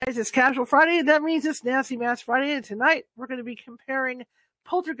It's Casual Friday, and that means it's Nasty Matz Friday, and tonight we're going to be comparing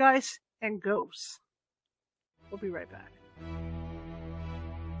Poltergeist and Ghosts. We'll be right back.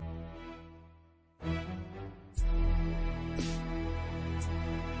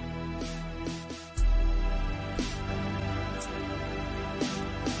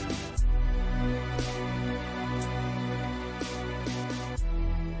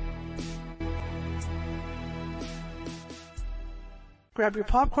 Grab your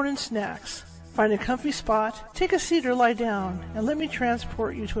popcorn and snacks, find a comfy spot, take a seat or lie down, and let me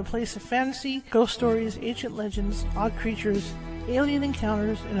transport you to a place of fantasy, ghost stories, ancient legends, odd creatures, alien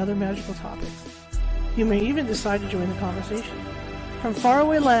encounters, and other magical topics. You may even decide to join the conversation. From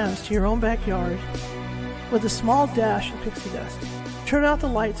faraway lands to your own backyard, with a small dash of pixie dust, turn out the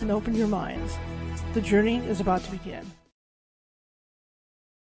lights and open your minds. The journey is about to begin.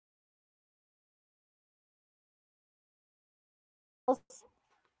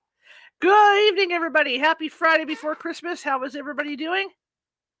 Good evening, everybody. Happy Friday before Christmas. How is everybody doing?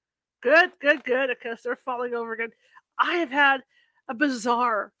 Good. Because they're falling over again. I have had a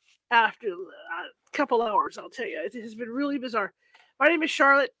bizarre after a couple hours, I'll tell you. It has been really bizarre. My name is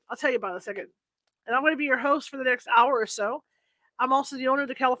Charlotte. I'll tell you about it in a second. And I'm going to be your host for the next hour or so. I'm also the owner of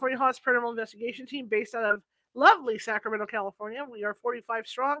the California Haunts Paranormal Investigation Team based out of lovely Sacramento, California. We are 45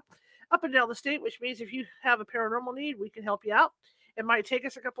 strong up and down the state, which means if you have a paranormal need, we can help you out. It might take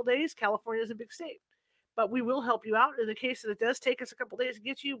us a couple days. California is a big state, but we will help you out. In the case that it does take us a couple days to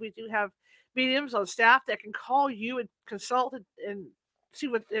get you, we do have mediums on staff that can call you and consult and see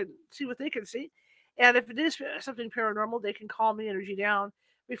what they can see. And if it is something paranormal, they can call me Energy Down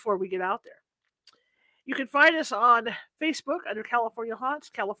before we get out there. You can find us on Facebook under California Haunts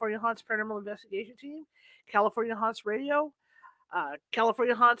Paranormal Investigation Team, California Haunts Radio,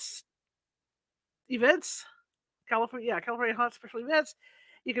 California Haunts Events. California Haunts Special Events.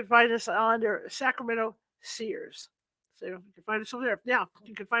 You can find us under Sacramento Sears. So you can find us over there. Now,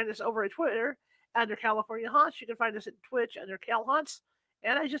 you can find us over at Twitter under California Haunts. You can find us at Twitch under Cal Haunts.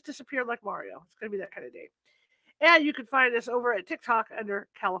 And I just disappeared like Mario. It's going to be that kind of day. And you can find us over at TikTok under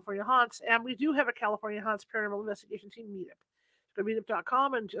California Haunts. And we do have a California Haunts Paranormal Investigation Team meetup. Go to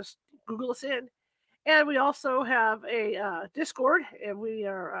meetup.com and just Google us in. And we also have a Discord, and we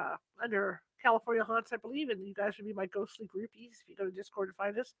are under California Haunts, I believe, and you guys would be my ghostly groupies if you go to Discord to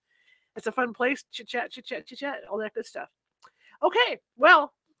find us. It's a fun place, chit-chat, all that good stuff. Okay,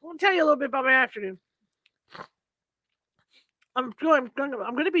 well, I'll tell you a little bit about my afternoon. I'm going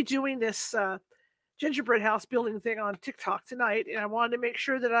to be doing this gingerbread house building thing on TikTok tonight, and I wanted to make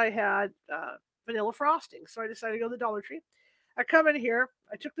sure that I had vanilla frosting, so I decided to go to the Dollar Tree. I come in here.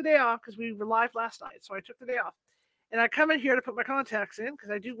 I took the day off because we were live last night, so I took the day off. And I come in here to put my contacts in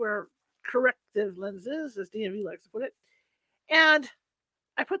because I do wear corrective lenses, as DMV likes to put it. And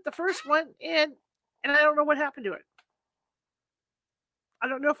I put the first one in, and I don't know what happened to it. I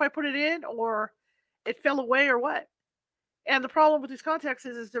don't know if I put it in or it fell away or what. And the problem with these contacts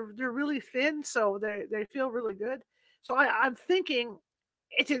is they're really thin, so they feel really good. So I'm thinking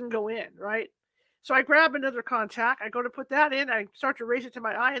it didn't go in, right? So I grab another contact. I go to put that in. I start to raise it to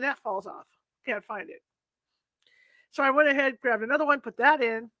my eye, and that falls off. Can't find it. So I went ahead, grabbed another one, put that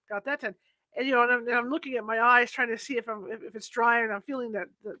in, got that done. And, and I'm looking at my eyes, trying to see if it's dry, and I'm feeling that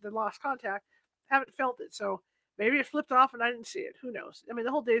the lost contact. Haven't felt it, so maybe it flipped off and I didn't see it. Who knows? I mean,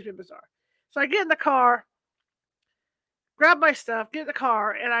 the whole day's been bizarre. So I get in the car, grab my stuff, get in the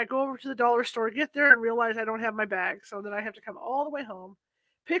car, and I go over to the dollar store, get there, and realize I don't have my bag. So then I have to come all the way home,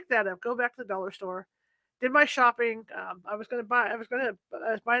 pick that up, go back to the dollar store, did my shopping. I was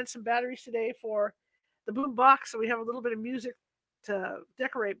buying some batteries today for the boom box, so we have a little bit of music to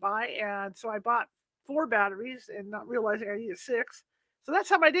decorate by, and so I bought 4 batteries and not realizing I needed 6. So that's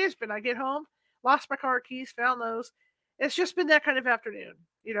how my day's been. I get home, lost my car keys, found those. It's just been that kind of afternoon,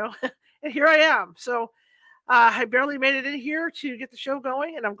 and here I am. So I barely made it in here to get the show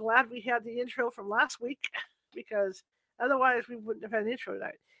going, and I'm glad we had the intro from last week because otherwise we wouldn't have had an intro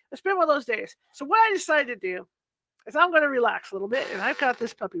tonight. It's been one of those days. So what I decided to do is I'm going to relax a little bit, and I've got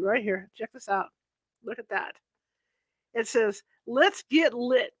this puppy right here. Check this out. Look at that. It says, "Let's get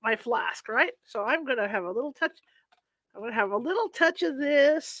lit," my flask, right? So I'm going to have a little touch. I'm going to have a little touch of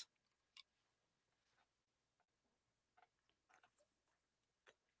this.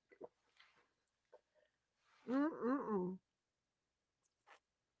 And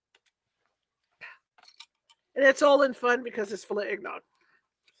it's all in fun because it's full of eggnog.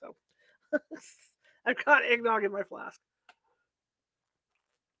 So I've got eggnog in my flask.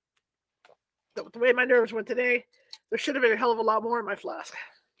 The way my nerves went today, there should have been a hell of a lot more in my flask.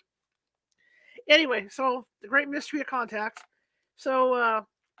 Anyway, so the great mystery of contacts. So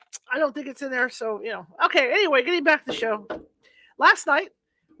I don't think it's in there. So Okay. Anyway, getting back to the show. Last night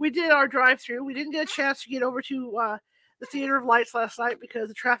we did our drive-through. We didn't get a chance to get over to the Theater of Lights last night because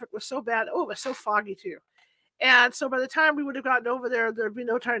the traffic was so bad. Oh, it was so foggy too. And so by the time we would have gotten over there, there'd be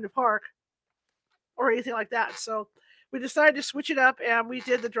no time to park or anything like that. So we decided to switch it up, and we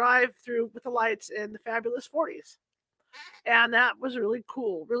did the drive-through with the lights in the Fabulous 40s. And that was really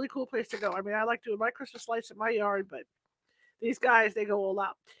cool place to go. I mean, I like doing my Christmas lights in my yard, but these guys, they go all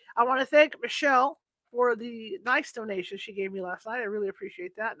out. I want to thank Michelle for the nice donation she gave me last night. I really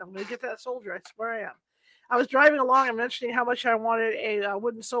appreciate that, and I'm going to get that soldier. I swear I am. I was driving along and mentioning how much I wanted a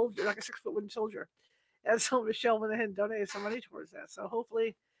wooden soldier, like a 6 foot wooden soldier, and so Michelle went ahead and donated some money towards that. So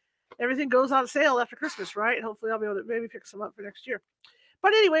hopefully everything goes on sale after Christmas, right? Hopefully I'll be able to maybe pick some up for next year.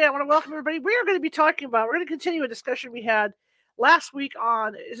 But anyway, I want to welcome everybody. We're going to be talking about, we're going to continue a discussion we had last week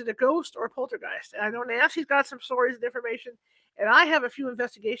on, is it a ghost or a poltergeist? And I know Nancy's got some stories and information, and I have a few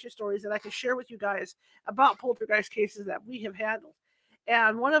investigation stories that I can share with you guys about poltergeist cases that we have handled.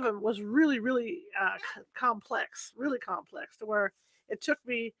 And one of them was really, really really complex, to where it took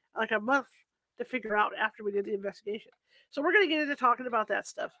me like a month to figure out after we did the investigation. So we're going to get into talking about that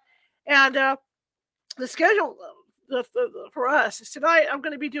stuff. And the schedule for us is tonight. I'm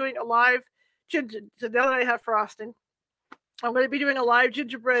going to be doing a live. Now that I have frosting, I'm going to be doing a live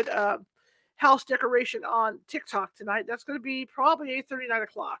gingerbread house decoration on TikTok tonight. That's going to be probably 8:30, 9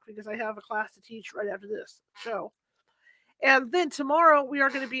 o'clock, because I have a class to teach right after this show. And then tomorrow we are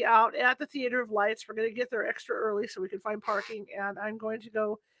going to be out at the Theater of Lights. We're going to get there extra early so we can find parking, and I'm going to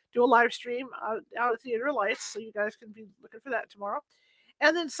go do a live stream out at Theater of Lights, so you guys can be looking for that tomorrow.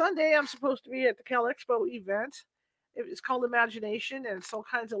 And then Sunday, I'm supposed to be at the Cal Expo event. It's called Imagination, and it's all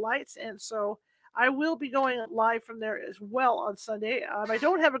kinds of lights. And so I will be going live from there as well on Sunday. I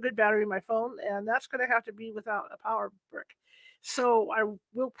don't have a good battery in my phone, and that's going to have to be without a power brick. So I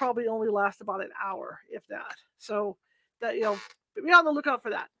will probably only last about an hour, if that. So that be on the lookout for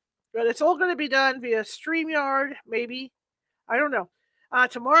that. But it's all going to be done via StreamYard, maybe. I don't know.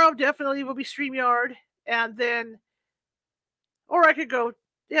 Tomorrow definitely will be StreamYard, and then or I could go,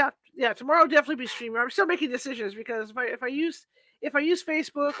 yeah. Tomorrow definitely be streaming. I'm still making decisions because if I use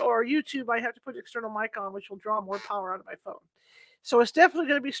Facebook or YouTube, I have to put external mic on, which will draw more power out of my phone. So it's definitely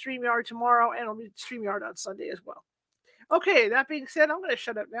going to be StreamYard tomorrow, and it'll be StreamYard on Sunday as well. Okay, that being said, I'm going to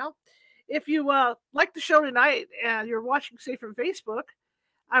shut up now. If you like the show tonight and you're watching, say, from Facebook,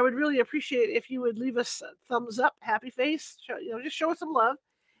 I would really appreciate if you would leave us a thumbs up, happy face, just show us some love,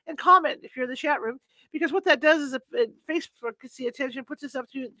 and comment if you're in the chat room. Because what that does is Facebook gets the attention, puts us up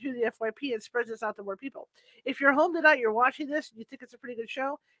through the FYP, and spreads us out to more people. If you're home tonight, you're watching this, and you think it's a pretty good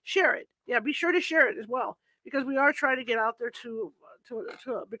show, share it. Yeah, be sure to share it as well, because we are trying to get out there to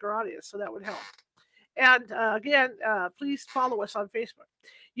a bigger audience, so that would help. And again, please follow us on Facebook.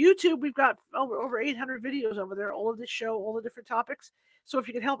 YouTube, we've got over 800 videos over there, all of this show, all the different topics. So if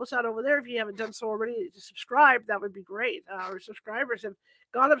you can help us out over there, if you haven't done so already, to subscribe, that would be great. Our subscribers have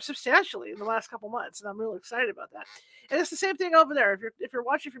gone up substantially in the last couple months, and I'm really excited about that. And it's the same thing over there. If you're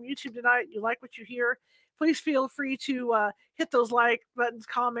watching from YouTube tonight, you like what you hear, please feel free to hit those like buttons,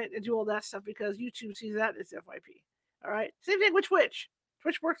 comment, and do all that stuff, because YouTube sees that as FYP. All right. Same thing with Twitch.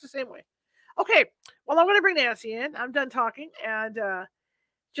 Twitch works the same way. Okay, well, I'm going to bring Nancy in. I'm done talking and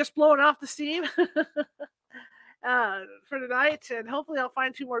just blowing off the steam for tonight. And hopefully, I'll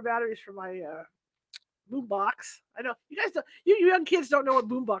find 2 more batteries for my boom box. I know you guys don't, you young kids don't know what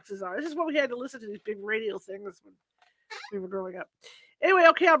boom boxes are. This is what we had to listen to, these big radio things when we were growing up. Anyway,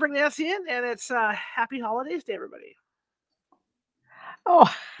 okay, I'll bring Nancy in, and it's happy holidays to everybody.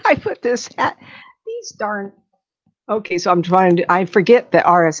 Oh, I put this at these darn. Okay, so I'm trying to. I forget the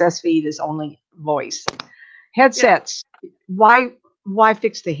RSS feed is only voice. Yeah, Headsets. Why? Why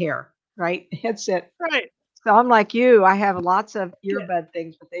fix the hair? Right? Headset. right. So I'm like you. I have lots of Get, earbud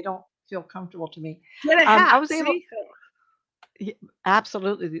things, but they don't feel comfortable to me. get a I hat. was able. See,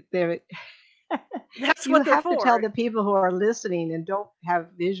 Absolutely, there. that's You what they're have to tell for. the people who are listening and don't have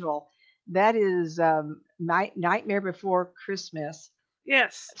visual. That is Nightmare Before Christmas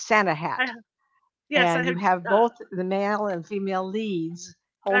Yes, Santa hat. I yes I And you have. have both the male and female leads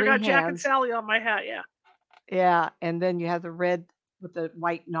I've holding got Jack and hands. Sally on my hat. Yeah, Yeah, and then you have the red with the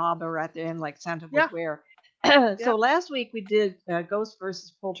white knob or at the end, like Santa would yeah, wear. yeah. So last week we did Ghost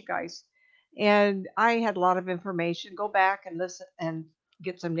versus Poltergeist, and I had a lot of information. Go back and listen and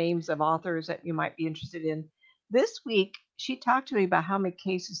get some names of authors that you might be interested in. This week she talked to me about how many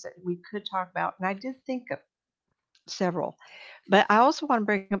cases that we could talk about, and I did think of several, but I also want to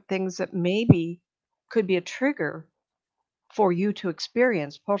bring up things that maybe could be a trigger for you to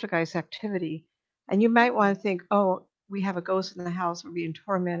experience poltergeist activity. And you might want to think, oh, we have a ghost in the house, we're being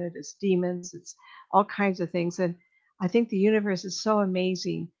tormented, it's demons, it's all kinds of things. And I think the universe is so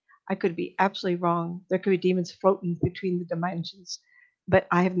amazing. I could be absolutely wrong. There could be demons floating between the dimensions, but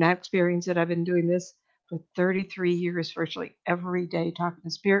I have not experienced it. I've been doing this for 33 years, virtually every day, talking to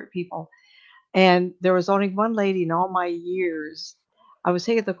spirit people. And there was only one lady in all my years. I was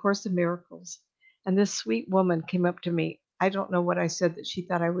taking the Course of Miracles, and this sweet woman came up to me. I don't know what I said that she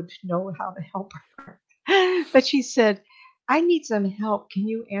thought I would know how to help her. But she said, I need some help. Can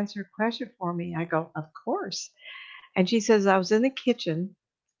you answer a question for me? I go, of course. And she says, I was in the kitchen.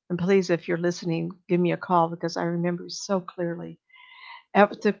 And please, if you're listening, give me a call because I remember so clearly.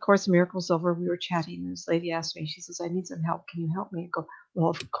 After the Course of Miracles over, we were chatting, and this lady asked me, she says, I need some help. Can you help me? I go, well,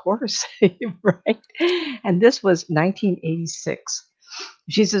 of course. Right. And this was 1986.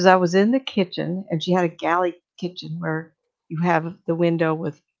 She says, I was in the kitchen, and she had a galley kitchen where you have the window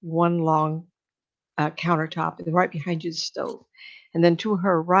with one long countertop, and right behind you is the stove. And then to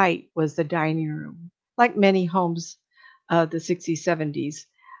her right was the dining room, like many homes of the 60s, 70s.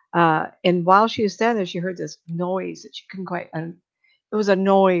 And while she was standing there, she heard this noise that she couldn't quite, it was a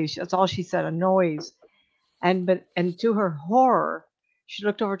noise. That's all she said, a noise. And to her horror, she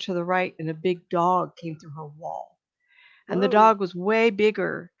looked over to the right, and a big dog came through her wall. And the Whoa. dog was way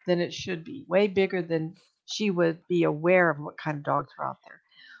bigger than it should be, way bigger than she would be aware of what kind of dogs are out there.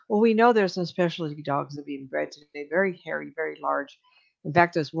 Well, we know there's some specialty dogs that are being bred today, very hairy, very large. In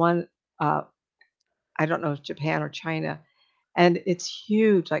fact, there's one, uh, I don't know if Japan or China, and it's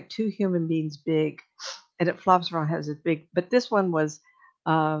huge, like two human beings big, and it flops around, has this big, but this one was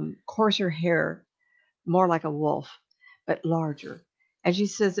coarser hair, more like a wolf, but larger. And she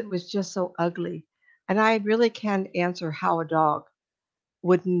says it was just so ugly. And I really can't answer how a dog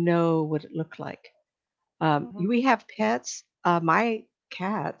would know what it looked like. Mm-hmm. We have pets. My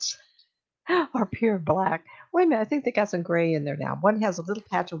cats are pure black. Wait a minute, I think they got some gray in there now. One has a little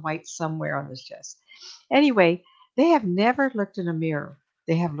patch of white somewhere on his chest. Anyway, they have never looked in a mirror.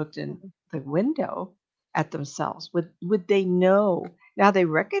 They have looked in Mm-hmm. the window at themselves. Would they know? Now they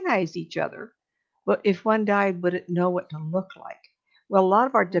recognize each other, but if one died, would it know what to look like? Well, a lot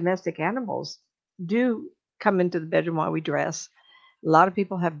of our Mm-hmm. domestic animals do come into the bedroom while we dress. A lot of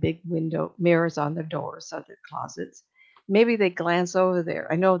people have big window mirrors on their doors, on their closets. Maybe they glance over there.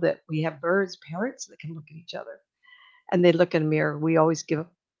 I know that we have birds, parrots that can look at each other and they look in a mirror. We always give,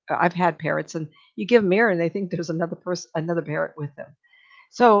 I've had parrots, and you give a mirror and they think there's another person, another parrot with them.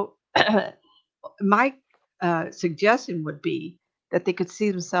 So my suggestion would be that they could see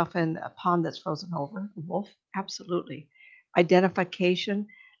themselves in a pond that's frozen over. A wolf, absolutely. Identification,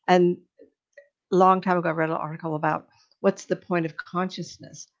 and a long time ago, I read an article about what's the point of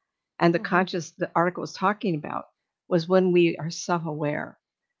consciousness, and Mm-hmm. the article was talking about was when we are self-aware.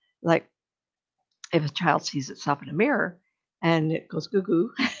 Like if a child sees itself in a mirror and it goes goo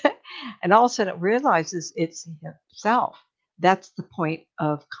goo, and all of a sudden it realizes it's itself. That's the point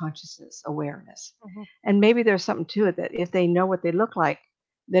of consciousness, awareness. Mm-hmm. And maybe there's something to it that if they know what they look like,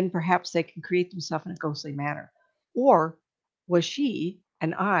 then perhaps they can create themselves in a ghostly manner. Or was she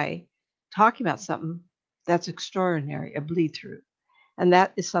and I talking about something that's extraordinary, a bleed through? And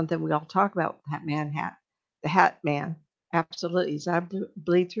that is something we all talk about, hat man hat, the hat man. Absolutely. Is that a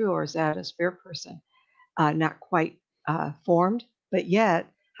bleed through, or is that a spirit person? Not quite formed, but yet,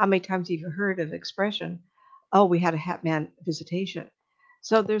 how many times have you heard of expression? Oh, we had a hat man visitation.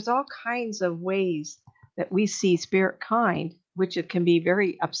 So there's all kinds of ways that we see spirit kind, which it can be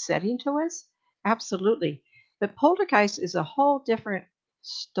very upsetting to us. Absolutely. But poltergeist is a whole different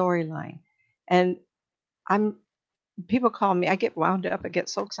storyline. And I'm people call me, I get wound up, I get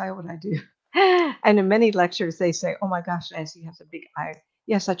so excited when I do. And in many lectures they say, oh my gosh, Nancy, you have a big eye.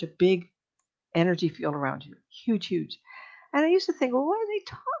 You have such a big energy field around you. Huge, huge. And I used to think, well, what are they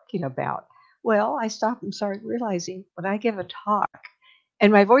talking about? Well, I stopped and started realizing when I give a talk,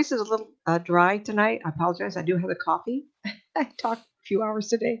 and my voice is a little dry tonight. I apologize. I do have the coffee. I talked a few hours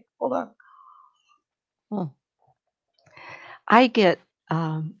today. Hold on. Hmm. I get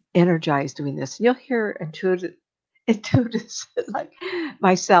energized doing this. You'll hear intuitive like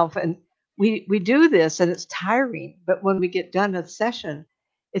myself, and we do this, and it's tiring. But when we get done a session,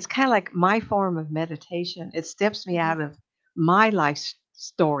 it's kind of like my form of meditation. It steps me Mm-hmm. out of my life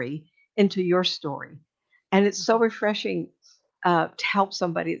story into your story, and it's so refreshing to help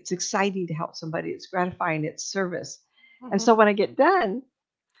somebody. It's exciting to help somebody. It's gratifying. It's service, and Mm-hmm. so when I get done,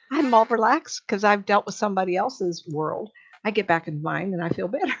 I'm all relaxed because I've dealt with somebody else's world. I get back in mine and I feel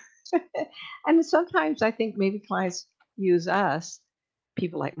better. And sometimes I think maybe clients use us,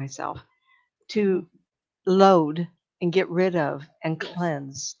 people like myself, Mm-hmm. to load and get rid of and Yes.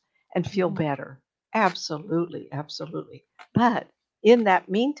 cleanse and feel Mm-hmm. better. Absolutely, absolutely. But in that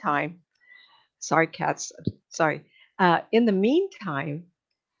meantime, sorry, cats, sorry. In the meantime,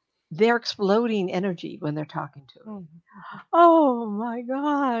 they're exploding energy when they're talking to me. Mhm. Oh my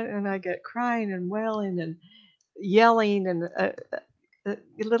God. And I get crying and wailing and yelling, and the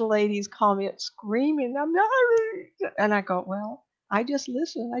little ladies call me up screaming. I'm not, and I go, well, I just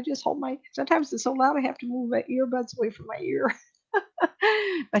listen. I just hold my, sometimes it's so loud I have to move my earbuds away from my ear.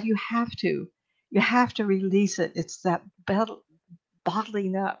 But you have to release it. It's that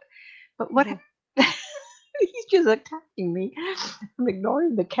bottling up. But what, Mhm. he's just attacking me. I'm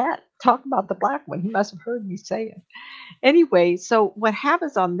ignoring the cat. Talk about the black one. He must have heard me say it. Anyway, so what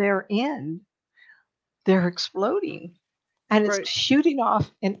happens on their end, they're exploding and it's Right. shooting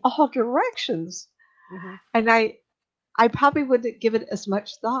off in all directions. Mhm. And I probably wouldn't give it as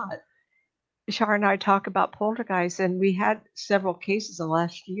much thought. Shar and I talk about poltergeist, and we had several cases in the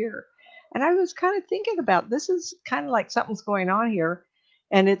last year. And I was kind of thinking about this is kind of like something's going on here,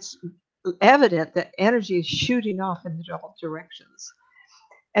 and it's evident that energy is shooting off in all directions.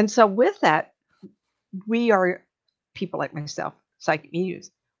 And so, with that, we are people like myself, psychic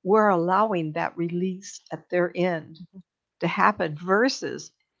mediums, we're allowing that release at their end to happen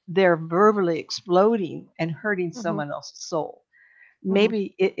versus they're verbally exploding and hurting Mhm. someone else's soul. Mhm.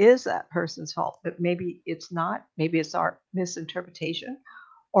 Maybe it is that person's fault, but maybe it's not. Maybe it's our misinterpretation,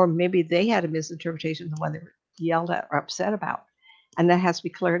 or maybe they had a misinterpretation of the one they were yelled at or upset about. And that has to be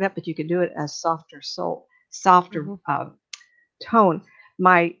cleared up, but you can do it as softer soul, softer Mhm. tone.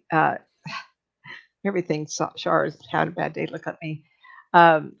 My everything, Char's had a bad day. Look at me.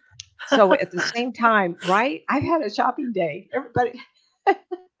 Um, so at the same time, right? I've had a shopping day. Everybody,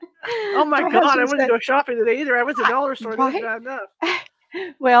 Oh my my God, I husband wouldn't said, go shopping today either. I went to the "I- dollar store. That was right? bad enough.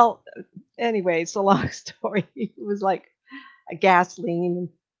 Well, anyway, it's a long story. It was like a gasoline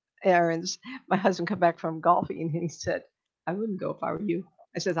errands. My husband come back from golfing and he said, I wouldn't go if I were you.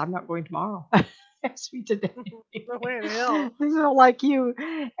 I said, I'm not going tomorrow. Ask me today. No way in hell. This is not like you.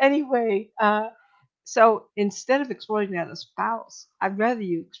 Anyway, so instead of exploding at a spouse, I'd rather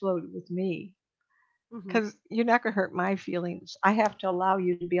you explode with me Mhm. because you're not going to hurt my feelings. I have to allow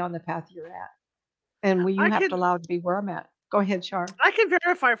you to be on the path you're at, and you I have can to allow it to be where I'm at. Go ahead, Char. I can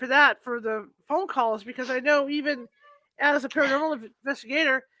verify for that for the phone calls because I know even as a paranormal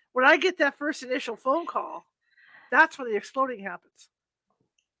investigator, when I get that first initial phone call, that's when the exploding happens.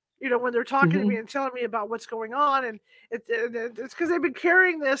 When they're talking to me Hmm. and telling me about what's going on, and it's because they've been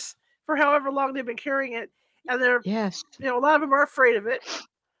carrying this for however long they've been carrying it, and they're Yes. a lot of them are afraid of it,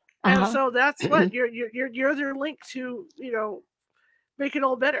 and Uh so that's huh. what you're their link to make it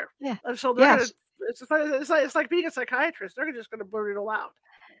all better, Yeah. and so they're gonna. Yes. It's like being a psychiatrist. They're just gonna blurt it all out.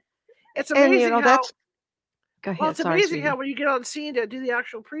 It's And amazing how that's. Go well, ahead. it's Sorry, amazing how sweetie. when you get on scene to do the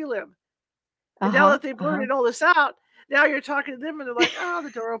actual prelim, Uh and now huh. that they Uh huh. blurted all this out, now you're talking to them and they're like, "Oh, the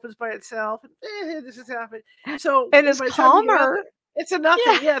door opens by itself. And, this has happened." So And it's by the time you get out calmer. there, it's a nothing.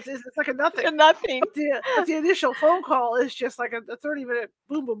 Yeah. Yeah, it's like a nothing. Nothing. But the initial phone call is just like a 30-minute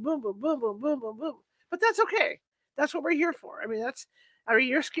boom, boom, boom, boom, boom, boom, boom, boom, boom. But that's okay. That's what we're here for. I mean,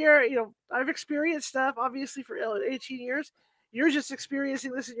 you're scared. I've experienced stuff obviously for 18 years. You're just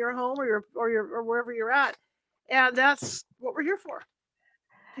experiencing this in your home or wherever you're at, and that's what we're here for.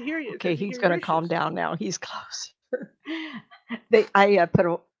 To hear you, to Okay, he's hear going your to calm issues. down now. He's closer. I put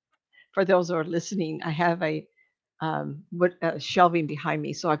a, for those who are listening, I have a shelving behind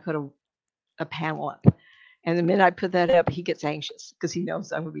me, so I put a panel up. And the minute I put that up, he gets anxious because he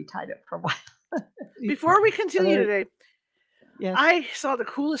knows I'm going to be tied up for a while. Before we So continue there, today, yes. I saw the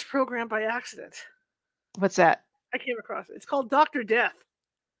coolest program by accident. What's that? I came across it. It's called Doctor Death,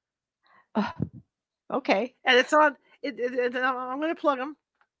 Oh, okay. and it's on. I'm going to plug them.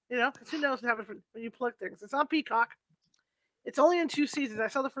 Because who knows what happens when you plug things. It's on Peacock. It's only in 2 seasons. I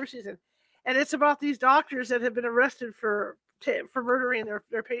saw the first season, and it's about these doctors that have been arrested for murdering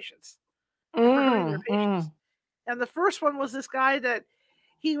their patients and for hurting their Mm, patients. mm. And the first one was this guy that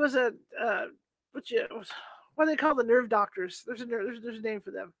he was a what do they call the nerve doctors? There's a name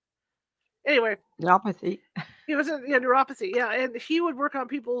for them. Anyway, Neuropathy. he was in neuropathy, yeah, and he would work on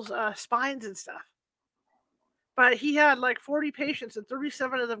people's spines and stuff. But he had like 40 patients, and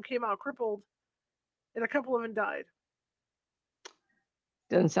 37 of them came out crippled, and a couple of them died.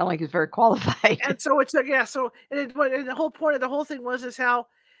 Doesn't sound like he's very qualified. And so it took, yeah. So and the whole point of the whole thing was is how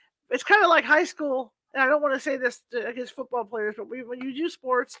it's kind of like high school. And I don't want to say this against football players, but when you do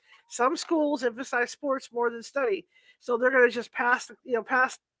sports, some schools emphasize sports more than study, so they're going to just pass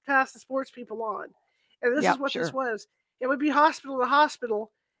the sports people on. And this is Yep, what this sure. was. It would be hospital to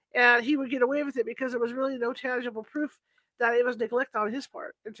hospital, and he would get away with it because there was really no tangible proof that it was neglect on his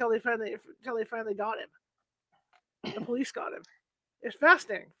part until they finally got him. The police got him. It's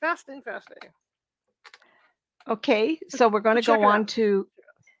fascinating, fascinating, fascinating. Okay, So, so we're going so to check go it on out. to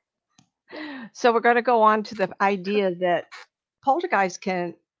Yeah. so we're going to go on to the idea that poltergeist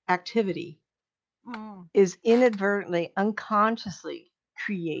can activity Mm, is inadvertently, unconsciously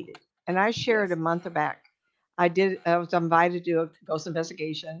created. And I shared a yes. month back. I was invited to do a ghost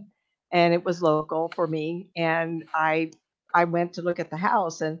investigation, and it was local for me. And I went to look at the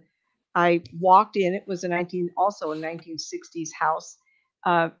house, and I walked in. It was also a 1960s house,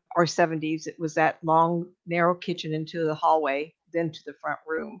 or 70s. It was that long, narrow kitchen into the hallway, then to the front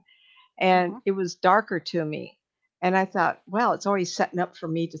Mm, room, and mm-hmm. it was darker to me. And I thought, well, it's already setting up for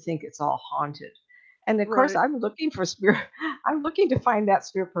me to think it's all haunted. And of course, Right. I'm looking for spirit. I'm looking to find that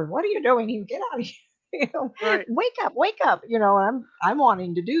spirit person. What are you doing here? Get out of here! You know, Right. wake up, wake up! You know, I'm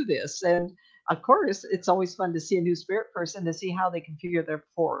wanting to do this, and of course, it's always fun to see a new spirit person to see how they configure their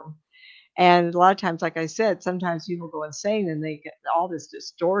form. And a lot of times, like I said, sometimes people go insane and they get all this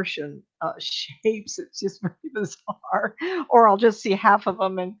distortion shapes. It's just very bizarre. Or I'll just see half of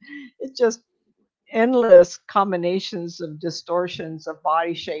them, and it's just endless combinations of distortions of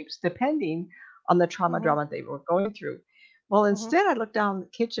body shapes depending on the trauma Mm-hmm. drama they were going through. Well, Mm-hmm. instead, I looked down the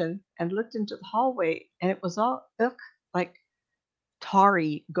kitchen and looked into the hallway, and it was all like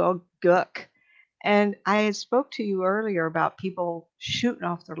tarry gook. And I had spoke to you earlier about people shooting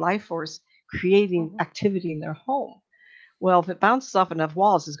off their life force, creating Mm-hmm. activity in their home. Well, if it bounces off enough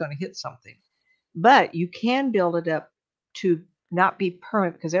walls, it's going to hit something. But you can build it up to not be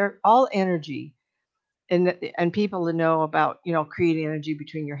permanent because they're all energy, and people to know about, creating energy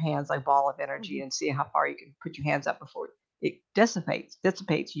between your hands, like ball of energy, Mm-hmm. and seeing how far you can put your hands up before it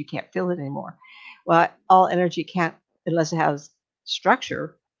dissipates, you can't feel it anymore. Well, all energy can't, unless it has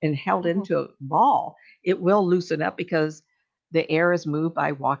structure and held Mm-hmm. into a ball, it will loosen up because the air is moved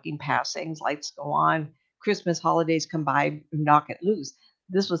by walking past things, lights go on, Christmas holidays come by, knock it loose.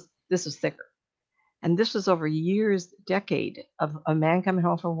 This was thicker, and this was over years, decade of a man coming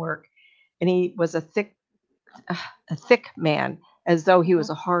home from work, and he was a thick man, as though he Mm-hmm. was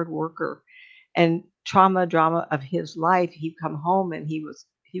a hard worker. And trauma drama of his life, he'd come home and he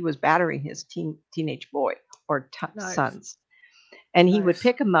was battering his teenage boy or Nice. sons, and he would Nice.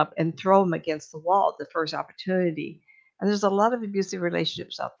 pick him up and throw him against the wall at the first opportunity. And there's a lot of abusive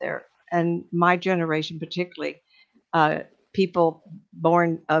relationships out there, and my generation particularly, uh, people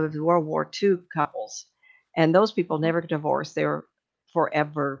born of the World War II couples, and those people Mm-hmm. never divorced. They were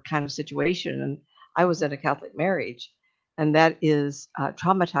forever kind of situation. And I was Mm-hmm. in a Catholic marriage, and that is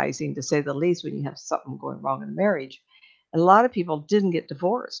traumatizing to say the least when you have something going wrong in the marriage. And a lot of people didn't get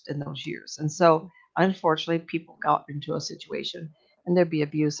divorced in those years, and so unfortunately, people got into a situation and there'd be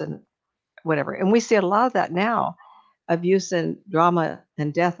abuse and whatever. And we see a lot of that now, abuse and drama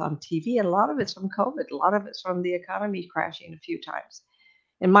and death on TV. And a lot of it's from COVID. A lot of it's from the economy crashing a few times.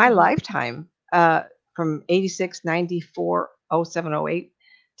 In my Mm-hmm. lifetime, from 86, 94, 07, 08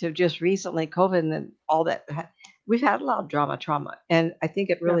 to just recently COVID and then all that, we've had a lot of trauma. And I think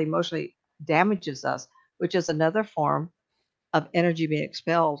it Yeah. really emotionally damages us, which is another form of energy being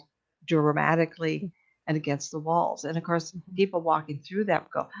expelled dramatically and against the walls. And of course, Mm-hmm. people walking through that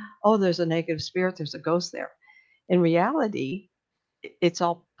go, oh, there's a negative spirit, there's a ghost there. In reality, it's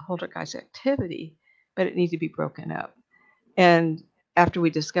all poltergeist activity, but it needs to be broken up. And after we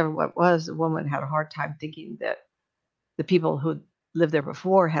discovered what it was, the woman had a hard time thinking that the people who lived there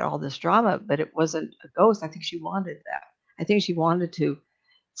before had all this drama, but it wasn't a ghost. I think she wanted that. I think she wanted to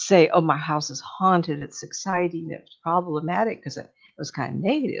say, "Oh, my house is haunted. It's exciting. It's problematic," because it was kind of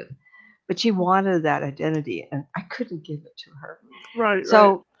negative. But she Mm-hmm. wanted that identity, and I couldn't give it to her. Right. Right.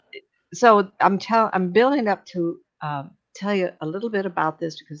 So, I'm building up to tell you a little bit about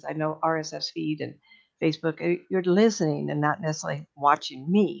this because I know RSS feed and Facebook. You're listening and not necessarily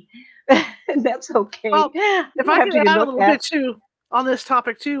watching me, and that's okay. Well, I if don't I have could to add a look little at. bit too on this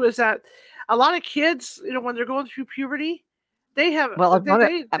topic too, is that a lot of kids, when they're going through puberty, they have Well, I they want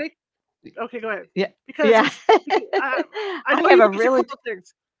they, to. they okay, go ahead. Yeah, Because yeah. because I I know have you a like to really quote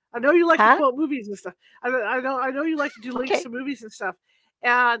things. I know you like to huh? quote movies and stuff. I know you like to do links to Okay. movies and stuff.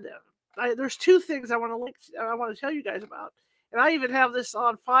 And there's two things I want to tell you guys about. And I even have this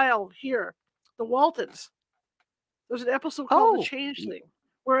on file here. The Waltons. There's an episode called The Oh, Changeling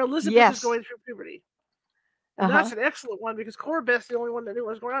where Elizabeth is yes. going through puberty. And that's Uh-huh. an excellent one because Corbeth's the only one that knew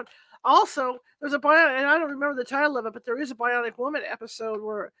what was going on. Also, there's a bionic, and I don't remember the title of it, but there is a Bionic Woman episode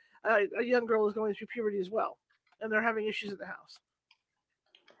where a young girl is going through puberty as well, and they're having issues at the house.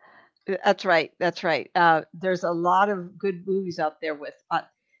 That's right. That's right. There's a lot of good movies out there with,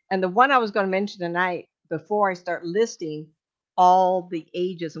 and the one I was going to mention tonight. before I start listing all the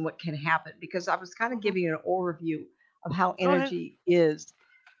ages and what can happen, because I was kind of Hmm. giving you an overview of how Go ahead. energy is,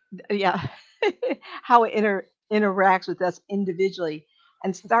 yeah, how it interacts with us individually,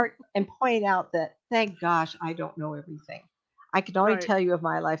 and start and point out that thank gosh I don't know everything. I can only Right. tell you of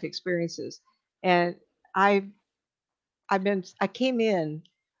my life experiences, and I've I came in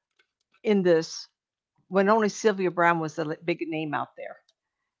this when only Sylvia Brown was the big name out there.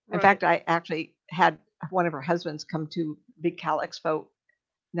 In Right. fact, I actually had one of her husbands come to big Cal Expo,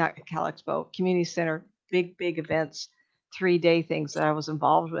 not Cal Expo, Community Center, big events, 3 day things that I was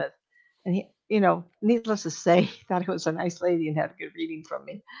involved with. And he, needless to say, he thought I was a nice lady and had a good reading from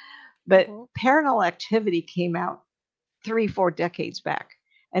me. But Hmm. Paranormal Activity came out 3, 4 decades back.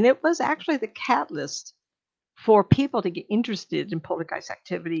 And it was actually the catalyst for people to get interested in poltergeist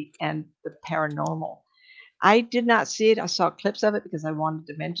activity and the paranormal. I did not see it. I saw clips of it because I wanted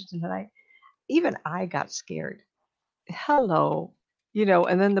to mention it tonight. Even I got scared. Hello.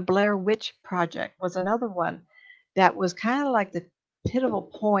 And then the Blair Witch Project was another one that was kind of like the pivotal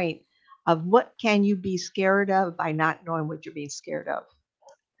point of what can you be scared of by not knowing what you're being scared of.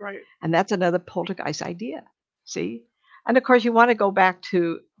 Right. And that's another poltergeist idea. See? And of course, you want to go back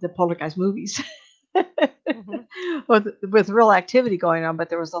to the poltergeist movies Hmm. with real activity going on, but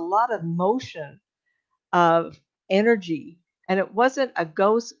there was a lot of motion of energy. And it wasn't a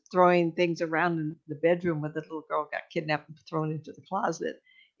ghost throwing things around in the bedroom where the little girl got kidnapped and thrown into the closet.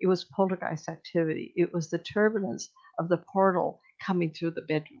 It was poltergeist activity. It was the turbulence of the portal coming through the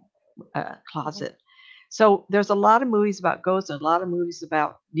bedroom Hmm. closet. So there's a lot of movies about ghosts, a lot of movies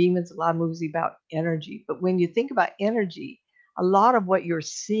about demons, a lot of movies about energy. But when you think about energy, a lot of what you're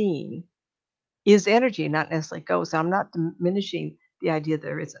seeing is energy, not necessarily ghosts. I'm not diminishing the idea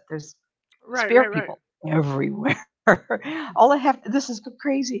there isn't. There's Right. Right. spirit Right. people everywhere. All I have, this is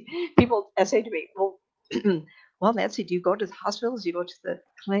crazy. People say to me, well, well, Nancy, do you go to the hospitals? Do you go to the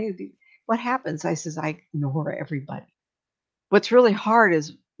clinic? What happens? I says, I ignore everybody. What's really hard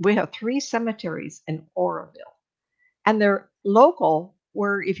is we have 3 cemeteries in Oroville, and they're local,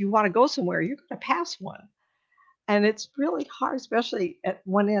 where if you want to go somewhere, you're going to pass one. And it's really hard, especially at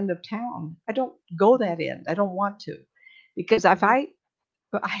one end of town. I don't go Hmm. that end. I don't want to. Because if Hmm.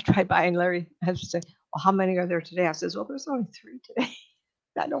 I drive by and Larry has to say, well, how many are there today? I says, well, there's only 3 today.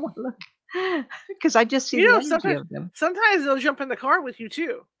 I don't want to look because I just see You the know, energy sometimes of them. sometimes they'll jump in the car with you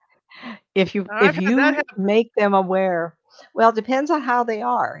too. If you I've if had that you happen. make them aware, well, it depends on how they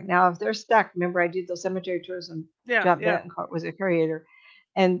are. Now, if they're stuck, remember I did those cemetery tours and Yeah. John Yeah. Bennett was a curator,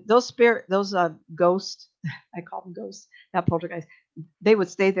 and those ghosts, I call them ghosts, not poltergeists. They would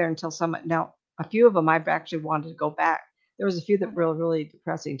stay there until someone. Now, a few of them I've actually wanted to go back. There was a few that Hmm. were really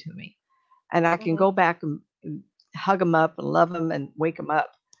depressing to me, and I can Hmm. go back and hug them up and love them and wake them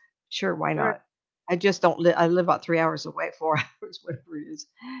up. Sure, why Right. not? I just don't live. I live about 3 hours away, 4 hours, whatever it is.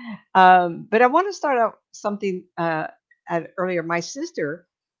 But I want to start out something earlier. My sister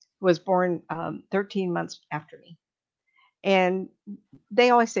was born 13 months after me, and they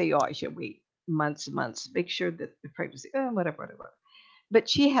always say you always should wait months and months, make sure that the pregnancy, whatever. But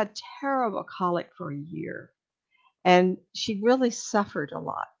she had terrible colic for a year, and she really suffered a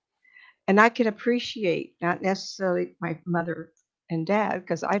lot. And I could appreciate not necessarily my mother and dad,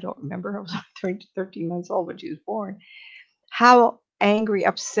 because I don't remember. I was 13 months old when she was born. How angry,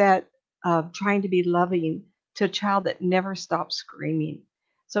 upset, trying to be loving to a child that never stopped screaming.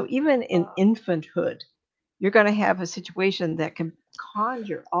 So even in infanthood, you're going to have a situation that can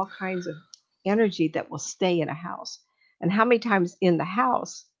conjure all kinds of energy that will stay in a house. And how many times in the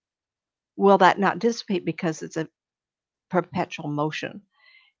house will that not dissipate because it's a perpetual motion?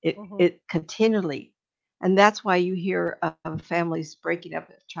 Hmm. It continually, and that's why you hear of families breaking up,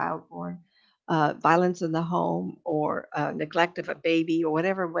 a child born, violence in the home, or neglect of a baby, or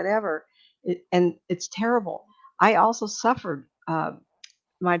whatever. And it's terrible. I also suffered.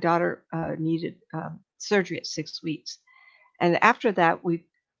 My daughter needed surgery at 6 weeks, and after that,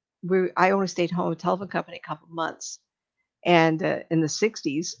 I only stayed home with a telephone company a couple of months. And in the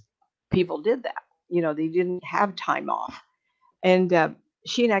 '60s, people did that. They didn't have time off, and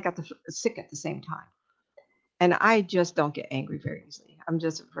she and I got sick at the same time. And I just don't get angry very easily. I'm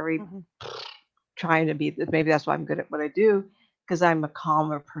just very Hmm. trying to be. Maybe that's why I'm good at what I do, because I'm a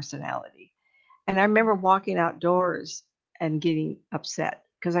calmer personality. And I remember Hmm. walking outdoors and getting upset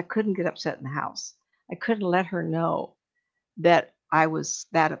because I couldn't get upset in the house. I couldn't let her know that I was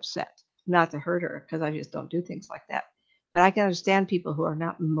that upset. Not to hurt her, because I just don't do things like that. But I can understand people who are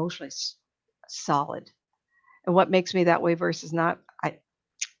not emotionally solid. And what makes me that way versus not, I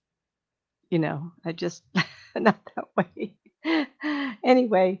just not that way.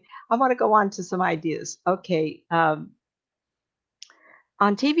 Anyway, I want to go on to some ideas. Okay,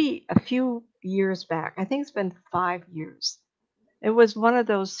 on TV a few years back, I think it's been 5 years. It was one of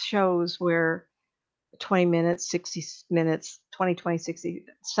those shows where 20 minutes, 60 minutes, 20, 20, 60,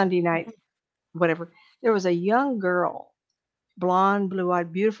 Sunday night, Mhm, whatever. There was a young girl, blonde, blue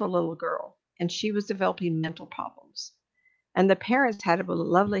eyed, beautiful little girl, and she was developing mental problems. And the parents had a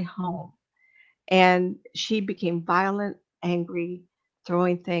lovely home, and she became violent, angry,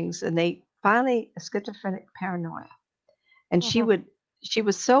 throwing things, and they finally schizophrenic paranoia. And mhm, she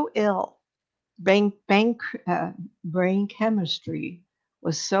was so ill, brain brain brain chemistry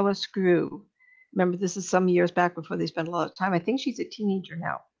was so askew. Remember, this is some years back before they spent a lot of time. I think she's a teenager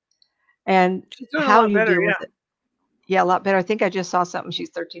now. And she's doing a how lot you better, deal yeah. with it? Yeah, a lot better. I think I just saw something.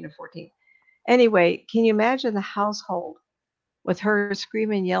 She's 13 or 14. Anyway, can you imagine the household with her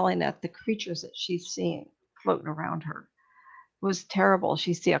screaming, yelling at the creatures that she's seeing floating around her? It was terrible.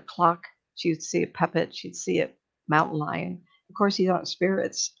 She'd see a clock, she'd see a puppet, she'd see a mountain lion. Of course, these aren't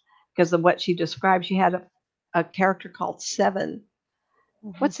spirits because of what she described. She had a character called Seven.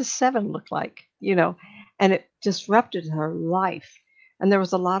 Mhm, What's a seven look like? And it disrupted her life. And there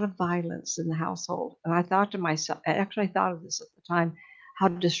was a lot of violence in the household. And I thought to myself, I actually thought of this at the time, how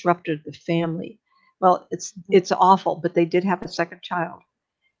disrupted the family. Well, mhm, it's awful, but they did have a second child.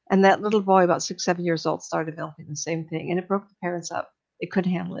 And that little boy, about 6, 7 years old, started developing the same thing. And it broke the parents up. They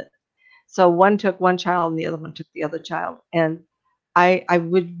couldn't handle it. So one took one child and the other one took the other child. And I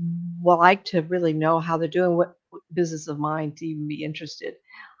would like to really know how they're doing, what business of mine to even be interested.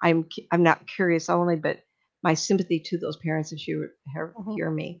 I'm not curious only, but my sympathy to those parents if you mhm,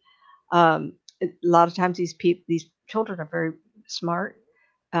 hear me. A lot of times these children are very smart,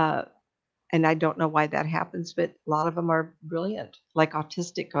 uh, and I don't know why that happens, but a lot of them are brilliant, like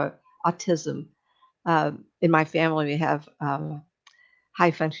autism. In my family, we have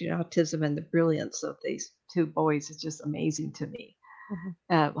high functioning autism, and the brilliance of these two boys is just amazing to me. mhm,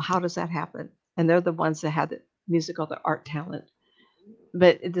 Well, how does that happen? And they're the ones that have the musical, the art talent.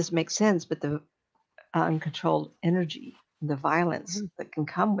 But it does make sense. But the uncontrolled energy, the violence mhm, that can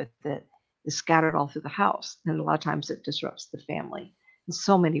come with it is scattered all through the house. And a lot of times it disrupts the family in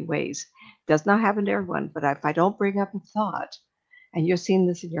so many ways. It does not happen to everyone, but if I don't bring up a thought and you're seeing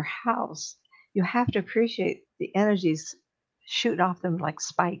this in your house, you have to appreciate the energies shooting off them like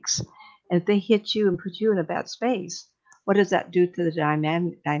spikes. And if they hit you and put you in a bad space, what does that do to the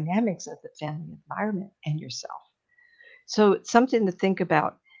dynamics of the family environment and yourself? So it's something to think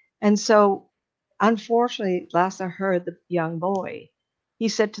about. And so, unfortunately, last I heard, the young boy, he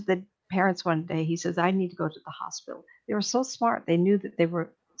said to the parents one day, he says, I need to go to the hospital. They were so smart. They knew that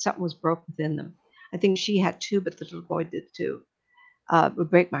something was broke within them. I think she had two, but the little boy did too. It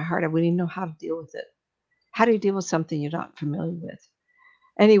would break my heart. I wouldn't even know how to deal with it. How do you deal with something you're not familiar with?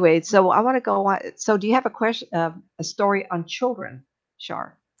 Anyway, mhm. so I want to go on. So, do you have a question, a story on children,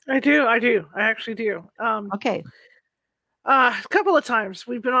 Shar? I actually do. Okay. A couple of times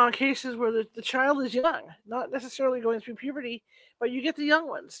we've been on cases where the child is young, not necessarily going through puberty, but you get the young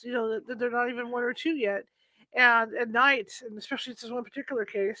ones, that they're not even 1 or 2 yet. And at night, and especially this one particular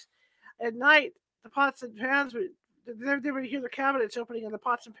case, at night, the pots and pans they would hear the cabinets opening and the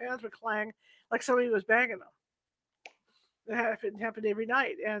pots and pans would clang like somebody was banging them. It happened every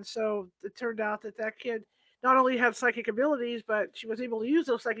night, and so it turned out that that kid not only had psychic abilities, but she was able to use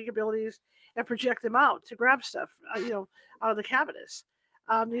those psychic abilities and project them out to grab stuff, out of the cabinets.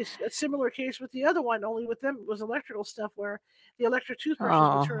 A similar case with the other one, only with them was electrical stuff where the electric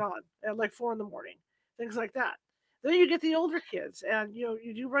toothbrushes would turn Oh, on at like 4 in the morning, things like that. Then you get the older kids, and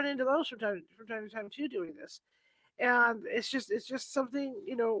you do run into those from time to time too doing this, and it's just something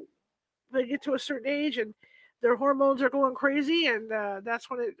they get to a certain age and their hormones are going crazy, and that's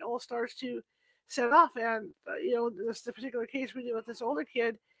when it all starts to set off. And this the particular case we did with this older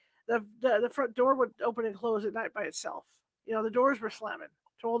kid, the front door would open and close at night by itself. The doors were slamming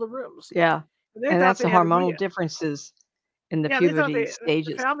to all the rooms, yeah. and they And thought that's the they had a hormonal demon. differences in the Yeah, they thought puberty the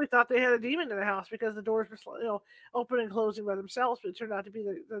stages. family thought they had a demon in the house because the doors were open and closing by themselves, but it turned out to be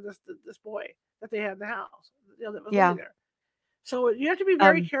this boy that they had in the house, that was living Yeah. there. So you have to be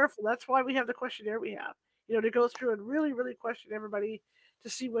very Um, careful. That's why we have the questionnaire we have, to go through and really, really question everybody to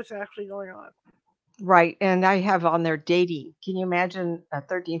see what's actually going on. right. And I have on there dating. Can you imagine a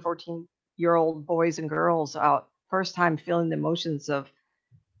 13, 14-year old boys and girls out first time feeling the emotions of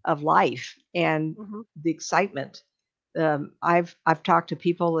life and Hmm. the excitement? I've talked to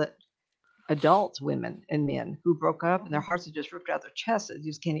people that adults, women and men who broke up and their Hmm. hearts are just ripped out of their chests. They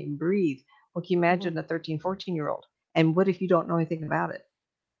just can't even breathe. Well, can you Hmm. imagine a 13, 14-year old? And what if you don't know anything about it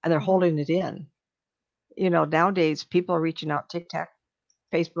and they're Hmm. holding it in? Nowadays people are reaching out TikTok,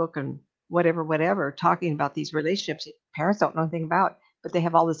 Facebook, and whatever, talking about these relationships that parents don't know anything about, but they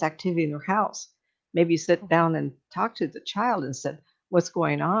have all this activity in their house. Maybe you sit Mhm. down and talk to the child and said, "What's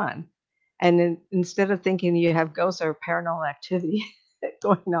going on?" And then instead of thinking you have ghosts or paranormal activity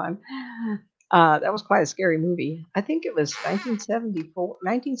going on, that was quite a scary movie. I think it was 1974,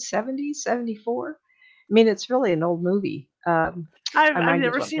 1970, 74. I mean, it's really an old movie. I've Our I've mind just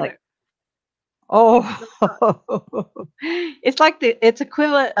never went seen like, it. oh, Never saw it. it's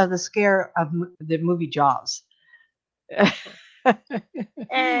equivalent of the scare of the movie Jaws.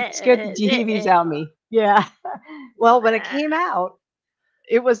 Scared the jeebies out of me. Yeah. Well, when it came out,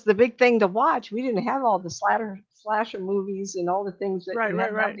 it was the big thing to watch. We didn't have all the slasher movies and all the things that Right, you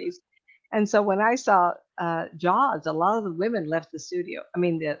right, have right. nowadays. And so when I saw Jaws, a lot of the women left the studio. I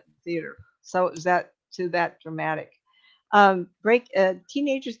mean the theater. So it was that dramatic. Break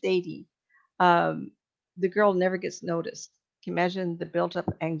Teenagers dating. Um, the girl never gets noticed. Can you imagine the built up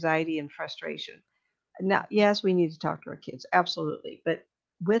anxiety and frustration? Now, yes, we need to talk to our kids, absolutely. But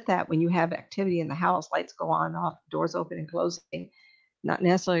with that, when you have activity in the house, lights go on, off, doors open and closing, not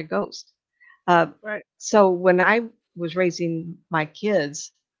necessarily a ghost. Uh, Right. so when I was raising my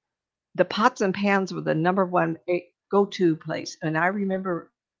kids, the pots and pans were the number one go-to place. And I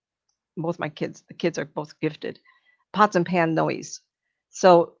remember both my kids, the kids are both gifted, pots and pan noise.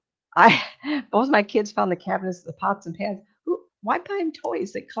 So I, both my kids found the cabinets, the pots and pans. Why buy them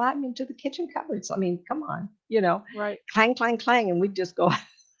toys that climb into the kitchen cupboards? I mean, come on, Right. clang, clang, clang, and we'd just go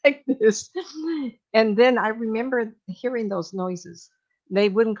like this. And then I remember hearing those noises. They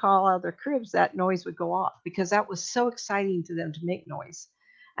wouldn't call out their cribs, that noise would go off because that was so exciting to them to make noise.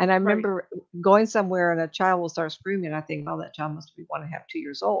 And I Right. remember going somewhere and a child will start screaming. I think, well, that child must be 1.5, 2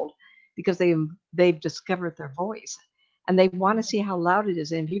 years old because they've discovered their voice and they want to Mhm. see how loud it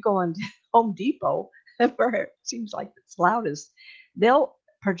is. And if you go on Home Depot, where it seems like it's loudest, they'll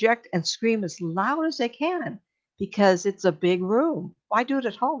project and scream as loud as they can because it's a big room. Why do it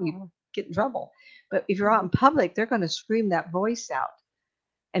at home? You Mhm. get in trouble. But if you're out Mhm. in public, they're going to scream that voice out.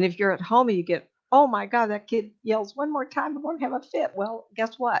 And if you're at home and you get, oh my God, that kid yells one more time, I'm going to have a fit. Well,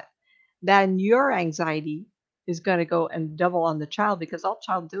 guess what? Then your anxiety is going to go and double on the child because all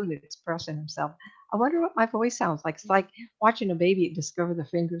child doing is expressing himself. I wonder what my voice sounds like. It's like watching a baby discover the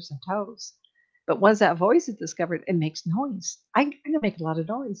fingers and toes. But once that voice is discovered, it makes noise. I can make a lot of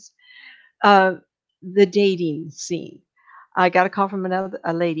noise. Uh, the dating scene. I got a call from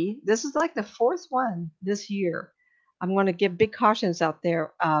a lady. This is like the fourth one this year. I'm going to give big cautions out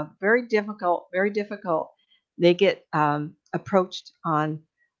there. Very difficult, very difficult. They get approached on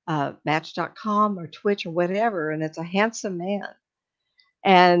Match.com or Twitch or whatever, and it's a handsome man,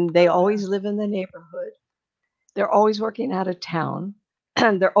 and they Oh yeah. always live in the neighborhood. They're always working out of town,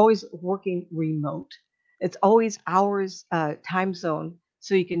 and they're always working remote. It's always hours, time zone,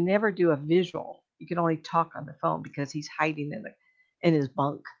 so you can never do a visual. You can only talk on the phone because he's hiding in his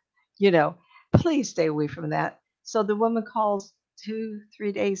bunk. You know, please stay away from that. So the woman calls 2,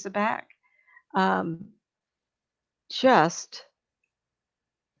 3 days back, um, just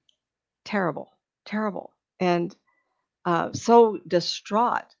terrible, terrible, and so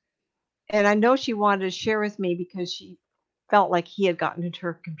distraught. And I know she wanted to share with me because she felt like he had gotten into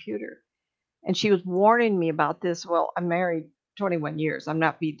her computer. And she was warning me about this. Well, I'm married 21 years. I'm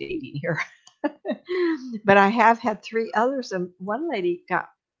not be dating here. But I have had three others. And one lady,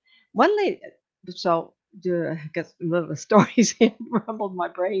 so I guess one of the stories rumbled my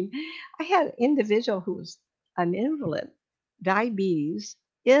brain. I had an individual who was an invalid, diabetes,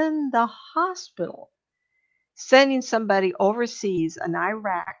 in the hospital, sending somebody overseas in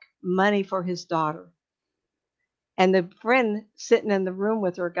Iraq money for his daughter. And the friend sitting in the room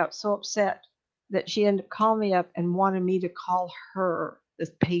with her got so upset that she ended up calling me up and wanted me to call her,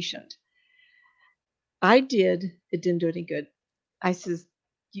 this patient. I did. It didn't do any good. I says,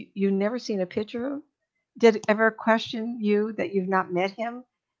 you never seen a picture of him? Did it ever question you that you've not met him?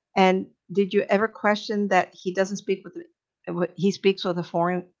 And did you ever question that he doesn't speak he speaks with a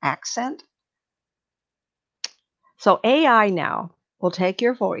foreign accent? So AI now will take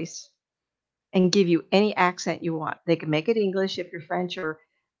your voice and give you any accent you want. They can make it English if you're French or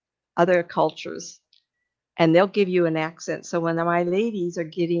other cultures, and they'll give you an accent. So when my ladies are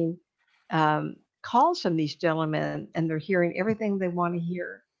getting calls from these gentlemen and they're hearing everything they want to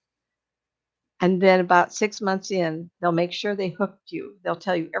hear, and then about 6 months in, they'll make sure they hooked you. They'll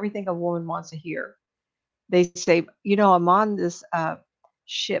tell you everything a woman wants to hear. They say, I'm on this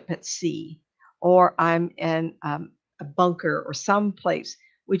ship at sea, or I'm in a bunker or someplace.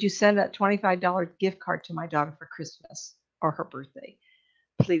 Would you send a $25 gift card to my daughter for Christmas or her birthday?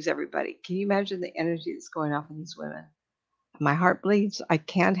 please everybody. Can you imagine the energy that's going off in these women? My heart bleeds. I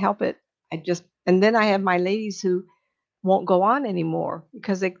can't help it. And then I have my ladies who won't go on anymore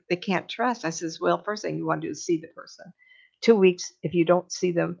because they can't trust. I says, well, first thing you want to do is see the person. 2 weeks, if you don't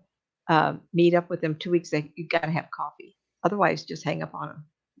see them, meet up with them 2 weeks, you got to have coffee. Otherwise, just hang up on them.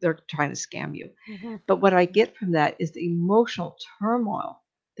 They're trying to scam you. Mm-hmm. But what I get from that is the emotional turmoil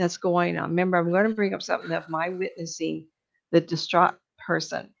that's going on. Remember, I'm going to bring up something of my witnessing the distraught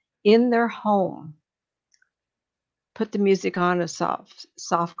person in their home. Put the music on, a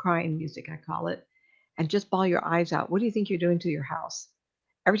soft crying music, I call it, and just bawl your eyes out. What do you think you're doing to your house?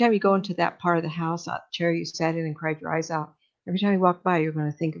 Every time you go into that part of the house, that chair you sat in and cried your eyes out, every time you walk by, you're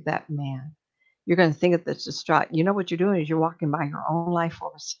going to think of that man. You're going to think of this distraught. You know what you're doing is you're walking by your own life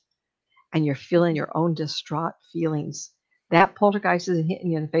force and you're feeling your own distraught feelings. That poltergeist isn't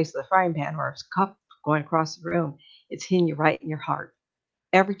hitting you in the face of the frying pan or a cup going across the room. It's hitting you right in your heart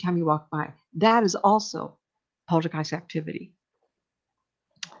every time you walk by. That is also poltergeist activity.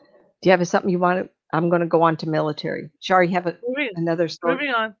 Do you have something you want to? I'm going to go on to military. Shari, you have another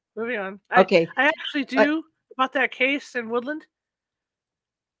story? Moving on. Okay. I actually do about that case in Woodland.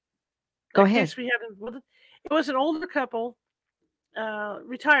 Go ahead. Case we had in Woodland. It was an older couple,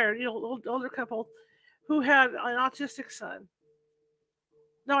 retired, older couple, who had an autistic son.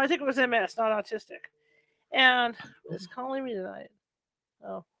 No, I think it was MS, not autistic. And it's calling me tonight.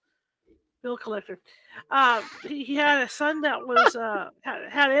 Oh, bill collector. He had a son that was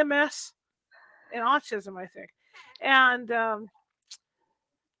had MS and autism, I think, and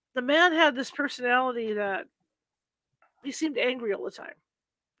the man had this personality that he seemed angry all the time.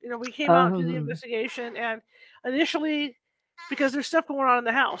 We came out to the investigation, and initially, because there's stuff going on in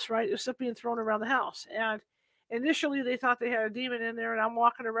the house, right? There's stuff being thrown around the house, and initially they thought they had a demon in there, and I'm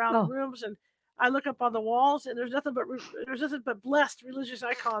walking around the rooms, and I look up on the walls, and there's nothing but blessed religious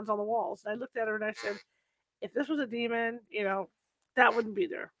icons on the walls. And I looked at her and I said, if this was a demon, that wouldn't be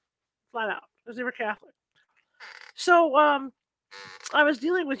there, flat out, because they were Catholic. So I was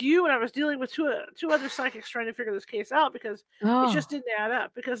dealing with you, and I was dealing with two other psychics trying to figure this case out because it just didn't add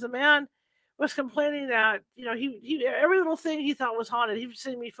up. Because the man was complaining that he every little thing he thought was haunted. He was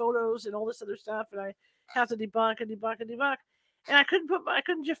sending me photos and all this other stuff, and I have to debunk, and I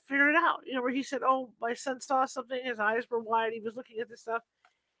couldn't just figure it out. Where he said, "Oh, my son saw something. His eyes were wide. He was looking at this stuff,"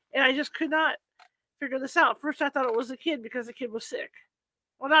 and I just could not figure this out. First, I thought it was a kid because the kid was sick.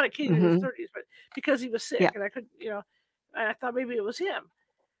 Well, not a kid in his 30s, but because he was sick, and I couldn't, I thought maybe it was him.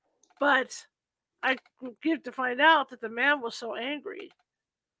 But I get to find out that the man was so angry,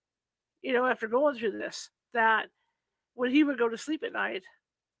 after going through this, that when he would go to sleep at night,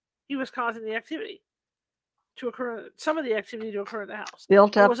 he was causing the activity to occur, some of the activity to occur in the house.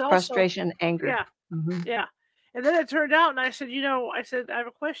 Built up frustration, anger. Yeah. Mm-hmm. Yeah. And then it turned out, and I said, I have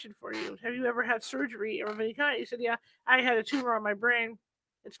a question for you. Have you ever had surgery of any kind? He said, yeah, I had a tumor on my brain.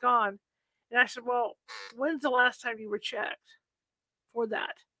 It's gone. And I said, well, when's the last time you were checked for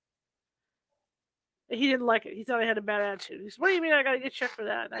that? And he didn't like it. He thought I had a bad attitude. He said, what do you mean I got to get checked for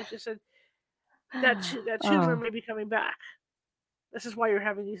that? And I just said, that tumor may be coming back. This is why you're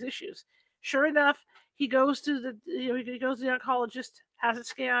having these issues. Sure enough, he goes to the oncologist, has it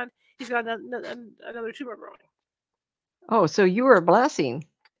scanned. He's got another tumor growing. Oh, so you were a blessing.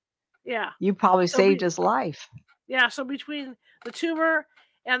 Yeah. You probably saved his life. Yeah. So between the tumor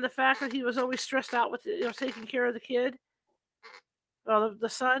and the fact that he was always stressed out with taking care of the kid, well, the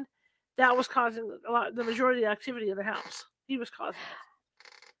son, that was causing the majority of the activity in the house. He was causing it.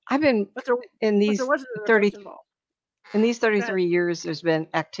 I've been in these 33 years. There's been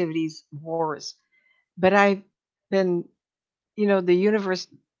activities, wars, but I've been, the universe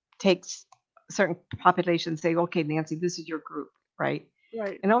takes certain populations. Say, okay, Nancy, this is your group, right?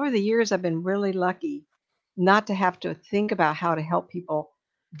 Right. And over the years, I've been really lucky not to have to think about how to help people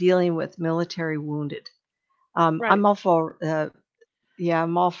dealing with military wounded. Right. I'm all for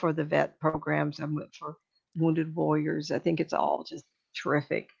I'm all for the vet programs. I'm for wounded warriors. I think it's all just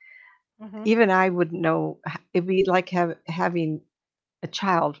terrific. Mm-hmm. Even I wouldn't know. It'd be like having a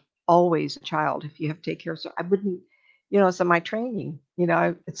child, always a child, if you have to take care of. So I wouldn't, it's in my training,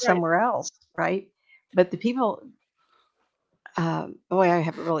 it's somewhere else, right? But the people, boy, I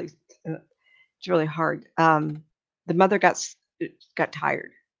have it's really hard. The mother got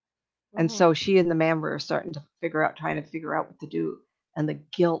tired. And so she and the man were starting to trying to figure out what to do. And the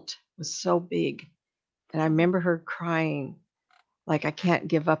guilt was so big. And I remember her crying, like, I can't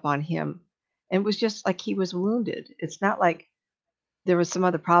give up on him. And it was just like he was wounded. It's not like there was some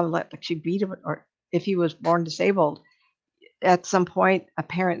other problem, like she beat him, or if he was born disabled. At some point, a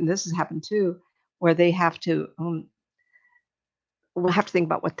parent, and this has happened too, where they have to we'll have to think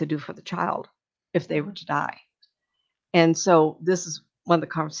about what to do for the child if they were Mhm. to die. And so this is one of the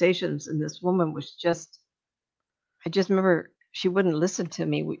conversations, and this woman was just, I just remember she wouldn't listen to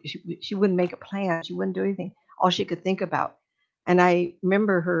me. She wouldn't make a plan. She wouldn't do anything. All she could think about. And I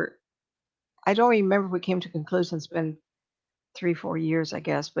remember her, I don't even remember if we came to conclusions. It's been 3, 4 years, I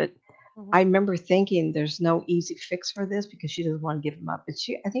guess. But Mhm. I remember thinking there's no easy fix for this because she doesn't want to give him up. But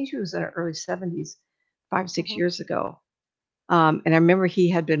I think she was in her early 70s, 5, 6 Mhm. years ago. And I remember he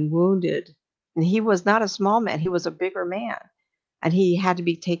had been wounded, and he was not a small man. He was a bigger man, and he had to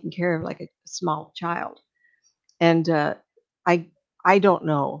be taken care of like a small child. And I I don't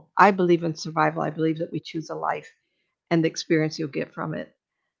know. I believe in survival. I believe that we choose a life and the experience you'll get from it.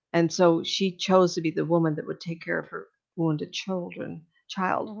 And so she chose to be the woman that would take care of her wounded child.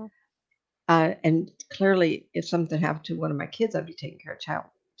 Mhm. And clearly, if something happened to one of my kids, I'd be taking care of child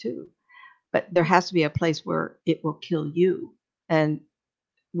too. But there Mhm. has to be a place where it will kill you. And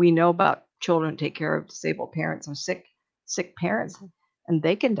we know about children take care of disabled parents or sick parents, Mhm. and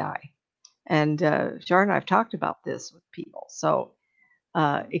they can die. And Shar and I have talked about this with people. So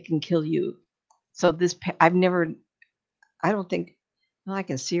it can kill you. So I've never, I don't think, well, I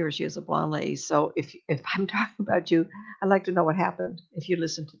can see her. She is a blonde lady. So if I'm talking about you, I'd like to know what happened if you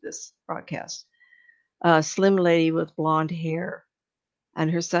listen to this broadcast. Slim lady with blonde hair,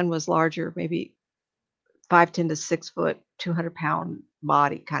 and her son was larger, maybe 5'10" to 6 foot, 200-pound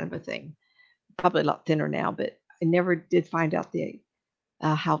body kind of a thing. Probably a lot thinner now, but I never did find out the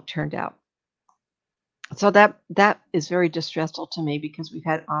how it turned out. So that is very distressful to me because we've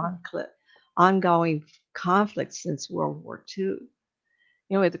had ongoing conflicts since World War II.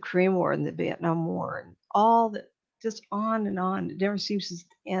 You know, with the Korean War and the Vietnam War and all that, just on and on. It never seems to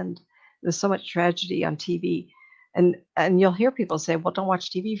end. There's so much tragedy on TV, and you'll hear people say, "Well, don't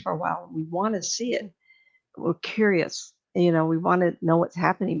watch TV for a while." We want to see it. Mhm. We're curious. You know, we want to know what's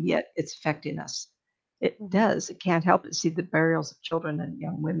happening. Yet it's affecting us. It Mhm. does. It can't help but see the burials of children and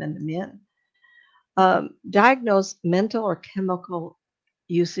young women and men. Mhm. Diagnose mental or chemical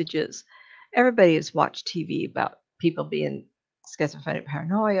usages. Everybody has watched TV about people being schizophrenic,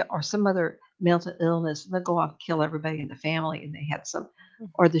 paranoia, or some other mental illness, and they'll go out and kill everybody in the family, and they had some,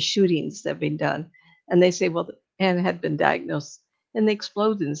 Mhm. or the shootings that have been done, and they say, well, and had been diagnosed, and they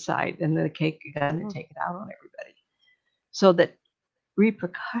explode inside, and then they take a gun and Mhm. take it out on everybody. So that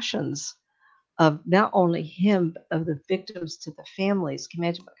repercussions of not only him, but of the victims to the families. Can you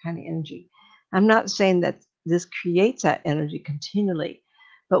imagine what kind of energy? I'm not saying that this creates that energy continually,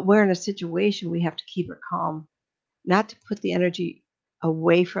 but we're in a situation we have to keep it calm, not to put the energy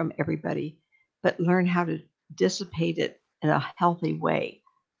away from everybody, but learn how to dissipate it in a healthy way.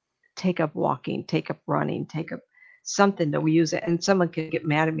 Take up walking, take up running, take up something that we use it. And someone could get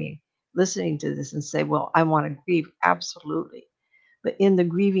mad at me listening to this and say, well, I want to grieve. Absolutely. But in the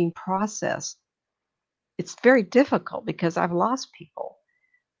grieving process, it's very difficult because I've lost people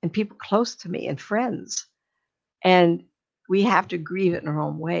and people close to me and friends, and we have to grieve it in our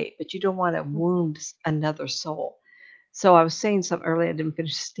own way, but you don't want to Mhm. wound another soul. So I was saying something earlier, I didn't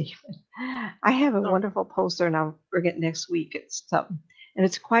finish the statement. I have a All right. wonderful poster, and I'll bring it next week. It's something, and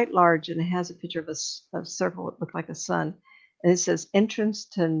it's quite large, and it has a picture of a circle that looked like a sun, and it says, "Entrance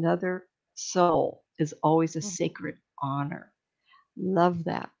to another soul is always a Mhm. sacred honor." Love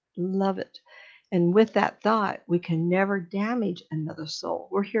that. Love it. And with that thought, we can never damage another soul.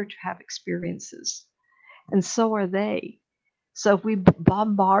 We're here to have experiences, and so are they. So if we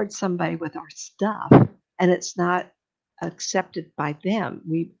bombard somebody with our stuff and it's not accepted by them,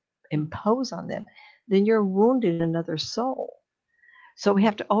 we Mhm. impose on them, then you're wounding another soul. So we Mhm.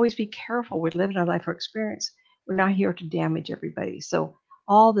 have to always be careful. We're living our life for experience. We're not here to damage everybody. So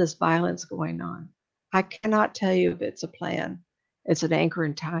all this violence going on, I cannot tell you if it's a plan, it's an anchor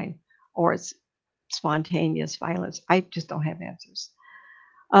in time, or it's spontaneous violence. I just don't have answers.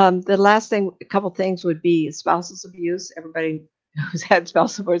 The last thing, a couple things would be spouses abuse. Everybody who's had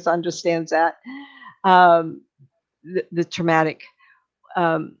spousal abuse understands that. Um, the traumatic.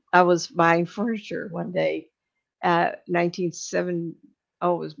 I was buying furniture one day at 1970.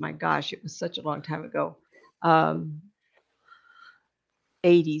 Oh, it was my gosh, it was such a long time ago. Um,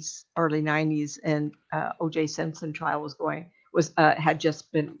 80s, early 90s, and O.J. Simpson trial was had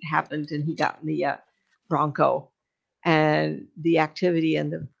just been happened, and he got in the Bronco, and the activity in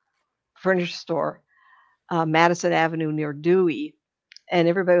the furniture store, Madison Avenue near Dewey, and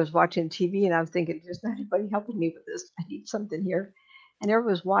everybody was watching TV, and I was thinking, there's not anybody helping me with this. I need something here, and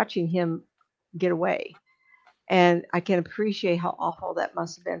everybody was watching him get away. And I can appreciate how awful that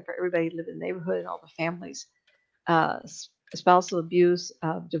must have been for everybody who lived in the neighborhood and all the families. Spousal abuse,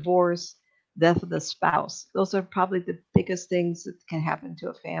 divorce. death of the spouse. Those are probably the biggest things that can happen to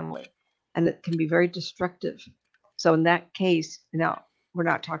a family, and it can be very destructive. So in that case, now we're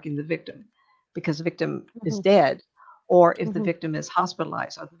not talking the victim because the victim is Mhm. dead, or if the Mhm. victim is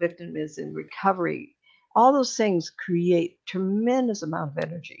hospitalized or the victim is in recovery. All those things create tremendous amount of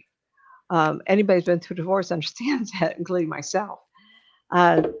energy. Anybody who's been through divorce understands that, including myself.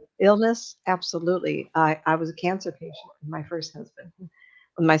 Uh, Illness, absolutely. I was a cancer patient with my first husband.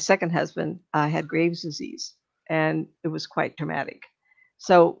 With my second husband, I had Graves' disease, and it was quite traumatic.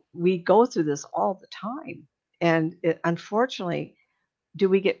 So we go through this all the time. And unfortunately, do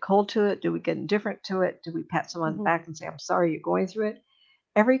we get cold to it? Do we get indifferent to it? Do we pat someone on the Mhm. back and say, I'm sorry you're going through it?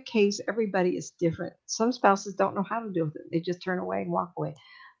 Every case, everybody is different. Some spouses don't know how to deal with it. They just turn away and walk away.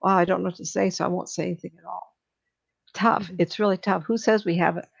 Well, I don't know what to say, so I won't say anything at all. Tough. Mhm. It's really tough. Who says we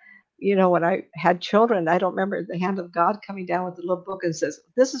haven't? When I had children, I don't remember the hand of God coming down with a little book and says,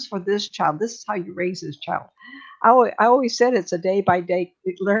 "This is for this child. This is how you raise this child." I always said it's a day by day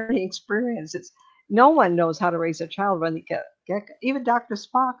learning experience. It's no one knows how to raise a child when you get even Dr.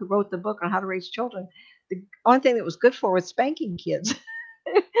 Spock, who wrote the book on how to raise children. The only thing that was good for was spanking kids.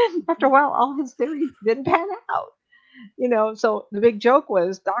 After a Mhm. while, all his theories didn't pan out. So the big joke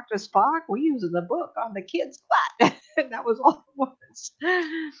was Dr. Spock, we using the book on the kids' butt. And that was all it was.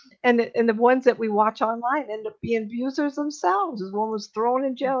 And the ones that we watch online end up being abusers themselves. This woman was thrown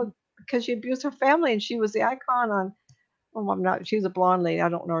in Mhm. jail because she abused her family and she was the icon on, oh, I'm not, she's a blonde lady. I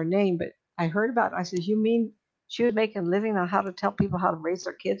don't know her name, but I heard about it. I said, you mean she was making a living on how to tell people how to raise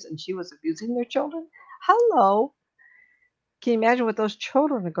their kids and she was abusing their children? Hello. Can you imagine what those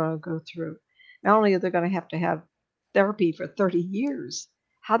children are going to go through? Not only are they going to have therapy for 30 years,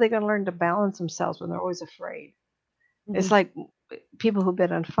 how are they going to learn to balance themselves when they're always afraid? It's Mhm. like people who've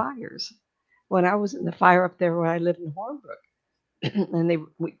been on fires. When I was in the fire up there where I live in Hornbrook, and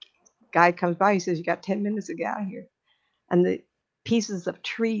guy comes by, he says, "You got 10 minutes to get out of here." And the pieces of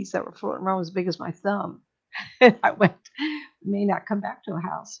trees that were floating around as big as my thumb. And I went, may not come back to a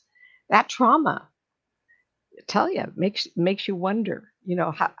house. That trauma, tell you, makes you wonder,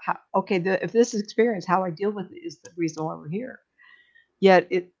 how okay, if this experience, how I deal with it is the reason why we're here. Yet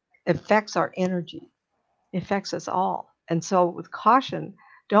it affects our energy, it affects us all. And so, with caution,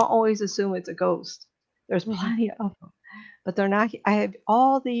 don't always assume it's a ghost. There's Mhm. plenty of them, but they're not. I have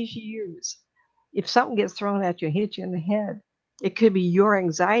all these years. If something gets thrown at you and hits you in the head, it could be your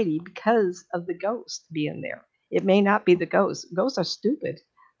anxiety because of the ghost being there. It may not be the ghost. Ghosts are stupid.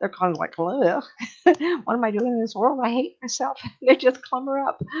 They're kind of like, ugh, what am I doing in this world? I hate myself. They just clamor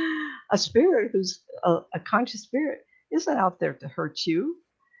up. A spirit who's a conscious spirit isn't out there to hurt you.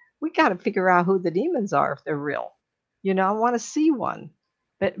 We got to figure out who the demons are if they're real. I want to see one.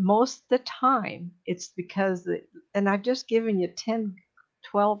 But most of the time, it's because and I've just given you 10,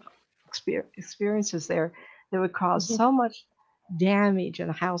 12 experiences there that would cause Mhm. so much damage in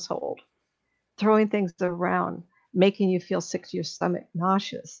a household, throwing things around, making you feel sick to your stomach,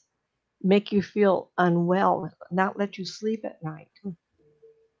 nauseous, make you feel unwell, not let you sleep at night.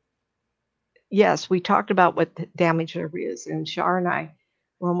 Yes, we talked about what the damage there is, and Shar and I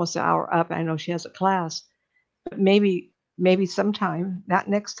were almost an hour up. I know she has a class, but maybe sometime, not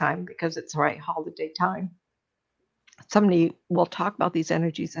next time because it's right holiday time. Somebody will talk about these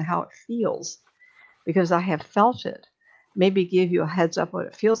energies and how it feels because I have felt it. Maybe give you a heads up what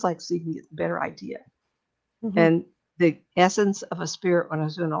it feels like so you can get a better idea. Mhm. And the essence of a spirit when I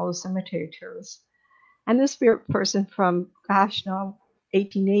was doing all the cemetery tours. And this spirit person from, gosh, no,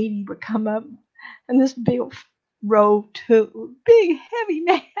 1880 would come up, and this big row two, big heavy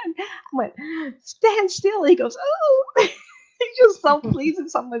man went, stand still. He goes, oh, he's just so pleased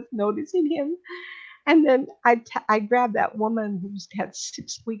that someone's noticing him. And then I grabbed that woman who's had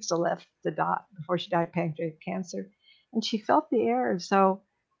 6 weeks left to die before she died of pancreatic cancer, and she felt the air. So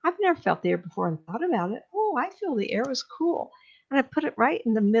I've never felt the air before and thought about it. Oh, I feel the air was cool, and I put it right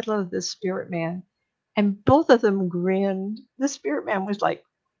in the middle of this spirit man, and both of them grinned. The spirit man was like,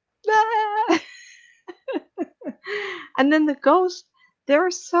 ah! And then the ghost,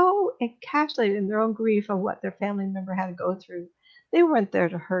 they're so encapsulated in their own grief of what their family member had to go through. They weren't there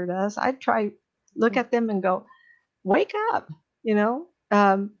to hurt us. I'd try look Mhm. at them and go, wake up,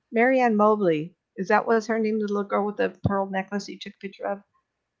 Marianne Mobley. Is that was her name? The little girl with the pearl necklace you took a picture of.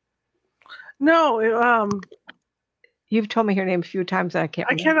 No, You've told me her name a few times and I can't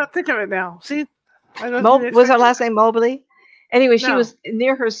I remember. cannot think of it now. See, I wasn't Was her expecting last that. name Mobley? Anyway, she No. was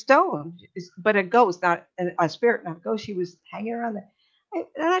near her stone, but a ghost, not a spirit, not a ghost. She was hanging around there. And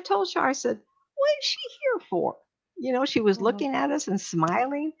I told Char, I said, what is she here for? She was Mhm. looking at us and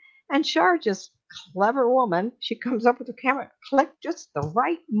smiling. And Char, just clever woman, she comes up with the camera, click just the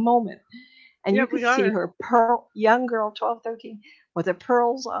right moment. and you Yep, we could got see her. her young girl, 12, 13, with her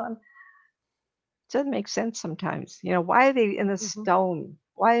pearls on. Doesn't make sense sometimes. Why are they in the Hmm. stone?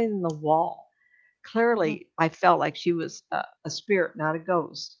 Why in the wall? Hmm. Clearly, I felt like she was a spirit, not a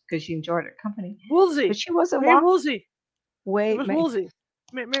ghost, because she enjoyed her company. But Woolsey, she wasn't May walking. Woolsey. It Wait, was Woolsey.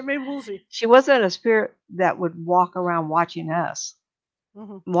 May Woolsey. she wasn't a spirit that would walk around watching us,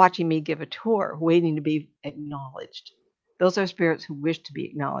 Hmm. watching me give a tour, waiting to be acknowledged. Those are spirits who wish to be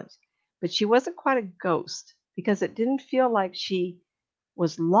acknowledged. But she wasn't quite a ghost because it didn't feel like she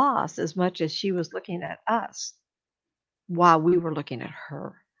was lost as much as she was looking at us while we were looking at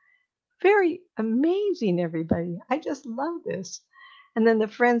her. Very amazing, everybody. I just love this. And then the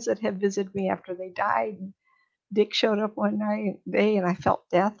friends that have visited me after they died. Dick showed up one day and I felt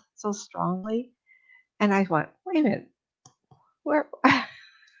death so strongly. And I went, wait a minute, where?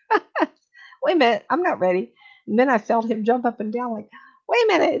 Wait a minute, I'm not ready. And then I felt him jump up and down like, wait a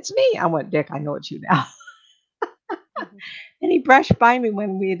minute, it's me. I went, Dick, I know it's you now. Hmm. And he brushed by me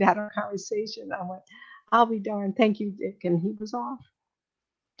when we had our conversation. I went, I'll be darned. Thank you, Dick. And he was off.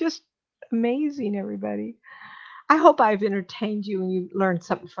 Just amazing, everybody. I hope I've entertained you and you learned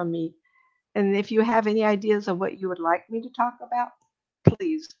something from me. And if you have any ideas of what you would like me to talk about,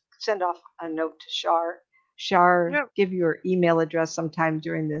 please send off a note to Shar. Shar, Yep. give your email address sometime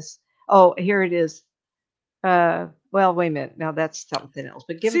during this. Oh, here it is. Well, wait a minute. Now that's something else.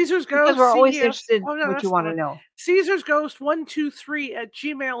 But give Caesar's because Ghost, we're always CES. interested Oh, no, what you that's the want to one. know. Caesar's Ghost 123 at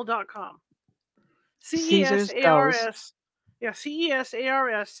gmail.com. Caesar's Ghost. CESARS. Yeah,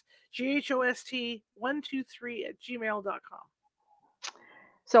 CESARSGHOST 123 at gmail.com.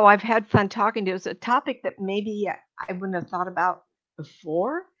 So I've had fun talking to you. It's a topic that maybe I wouldn't have thought about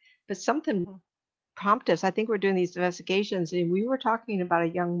before, but something Mhm. prompted us. I think we're doing these investigations, and we were talking about a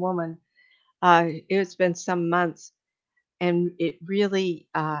young woman. It's been some months, and it really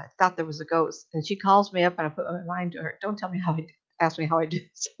thought there was a ghost. And she calls me up, and I put my mind to her. Don't tell me how I ask me how I did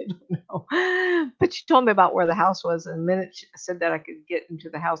this. I don't know. But she told me about where the house was, and the minute she said that I could get into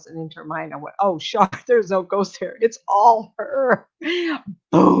the house and into her mind, I went, "Oh, shark! There's no ghost here. It's all her."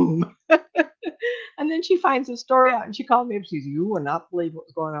 Boom. And then she finds the story out, and she called me up. She says, "You will not believe what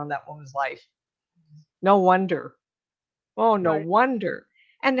was going on in that woman's life. No wonder. Oh, no Right. wonder."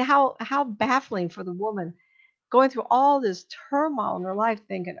 And how baffling for the woman going through all this turmoil in her life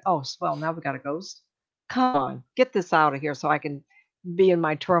thinking, "Oh, well, now we got a ghost. Come on, get this out of here so I can be in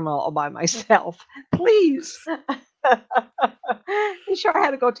my turmoil all by myself, please." And sure, I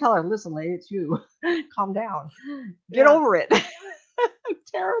had to go tell her, "Listen, lady, it's you. Calm down. Get Yeah. over it."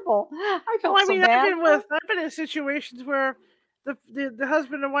 Terrible. I Well, felt I so mean, bad for her. I've been in situations where the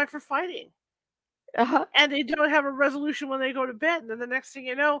husband and wife are fighting, Uh-huh. and they don't have a resolution when they go to bed, and then the next thing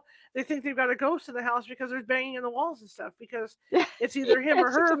you know, they think they've got a ghost in the house because there's banging in the walls and stuff because it's either him or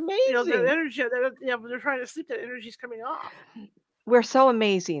Yes, it's her. The amazing. energy that when they're trying to sleep, that energy's coming off. We're so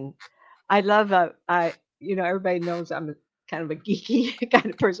amazing. I love everybody knows I'm a kind of a geeky kind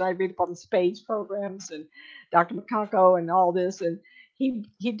of person. I read up on space programs and Dr. Makako and all this. And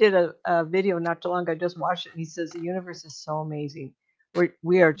he did a video not too long ago. I just watched it, and he says the universe is so amazing.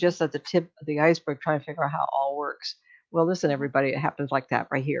 We are just at the tip of the iceberg trying to figure out how it all works. Well, listen, Hmm. everybody, it happens like that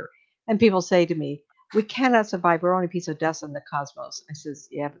right here. And people say to me, "We cannot survive. We're only a piece of dust in the cosmos." I says,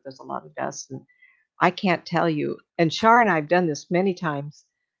 "Yeah, but there's a lot of dust, and I can't tell you." And Shar and I have done this many times,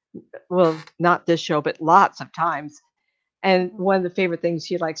 well, not this show, but lots of times. And Hmm. one of the favorite things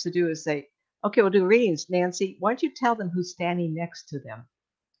she likes to do is say, "Okay, we'll do readings. Nancy, why don't you tell them who's standing next to them?"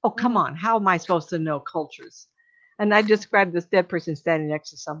 Oh, come Hmm. on. How am I supposed to know cultures? And I described this dead person standing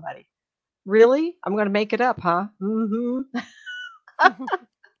next to somebody. Really? I'm going to make it up, huh? Mm-hmm.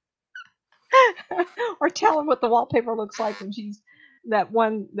 Or tell them what the wallpaper looks like when she's that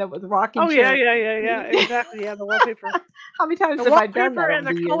one that was rocking Oh yeah, chair. yeah, yeah, yeah. Exactly. Yeah, the wallpaper. How many times The have I done wallpaper that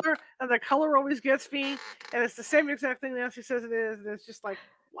over the years? and the color always gets me, and it's the same exact thing Nancy says it is, and it's just like,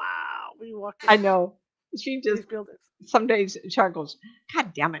 wow, when you walk I in know. She to just these buildings. some days Char goes,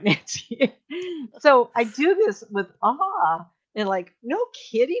 "God damn it, Nancy." So I do this with awe and like, no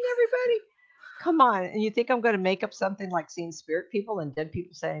kidding, everybody. Come on. And you think I'm going to make up something like seeing spirit people and dead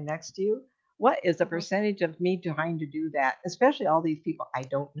people standing next to you? What is the Hmm. percentage of me trying to do that? Especially all these people I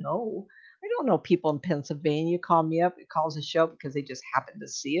don't know. I don't know people in Pennsylvania call me up. It calls a show because they just happen to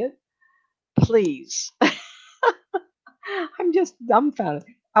see it. Please. I'm just dumbfounded.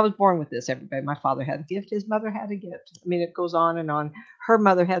 I was born with this, everybody. My father had a gift. His mother had a gift. I mean, it goes on and on. Her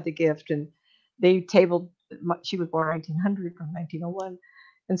mother had the gift, and they tabled. She was born 1900 from 1901.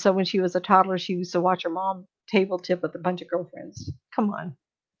 And so when she was a toddler, she used to watch her mom table tip with a bunch of girlfriends. Come on,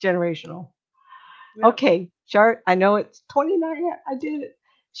 generational. Yeah. Okay, Chart, I know it's 29 yet. I did it.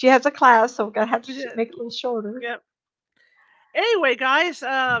 She has a class, so we're gonna have to We did. make it a little shorter. Yep. Anyway, guys,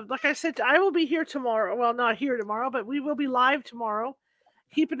 like I said, I will be here tomorrow. Well, not here tomorrow, but we will be live tomorrow.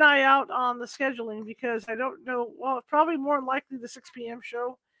 Keep an eye out on the scheduling because I don't know. Well, it's probably more likely the 6 p.m.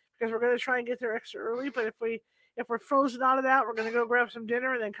 show because we're going to try and get there extra early. But if we're frozen out of that, we're going to go grab some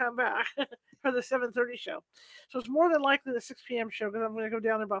dinner and then come back for the 7:30 show. So it's more than likely the 6 p.m. show because I'm going to go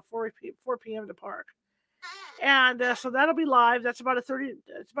down there about 4 p.m. to park. And so that'll be live. That's about a 30.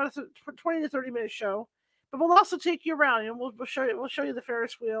 It's about a 20 to 30 minute show. But we'll also take you around, and we'll show you the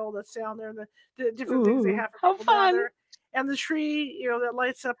Ferris wheel that's down there, and the different things they Ooh, have for how people down fun! there, and the tree, that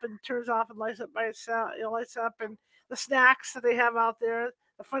lights up and turns off and lights up by itself, lights up, and the snacks that they have out there,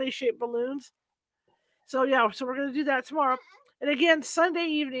 the funny shaped balloons. So yeah, so we're gonna do that tomorrow, and again Sunday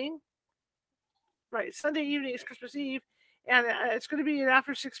evening. Right, Sunday evening is Christmas Eve, and it's going to be an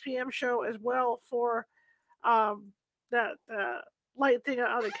after 6 p.m. show as well for um, that light thing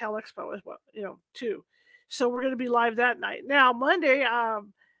out at Cal Expo as well, too. So we're going to be live that night. Now Monday,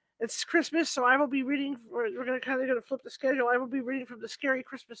 it's Christmas, so I will be reading. We're going to kind of going to flip the schedule. I will be reading from the Scary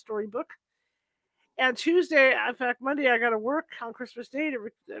Christmas Story book. And Tuesday, in fact, Monday, I got to work on Christmas Day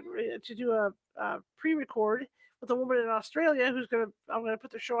to do a pre-record with a woman in Australia who's gonna. I'm going to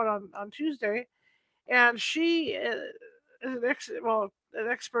put the show out on Tuesday, and she is an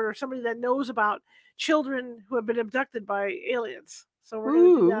expert or somebody that knows about children who have been abducted by aliens. So we're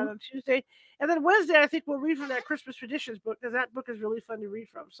going to do that Ooh, on Tuesday, and then Wednesday I think we'll read from that Christmas traditions book because that book is really fun to read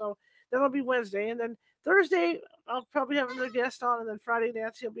from. So that'll be Wednesday, and then Thursday I'll probably have another guest on, and then Friday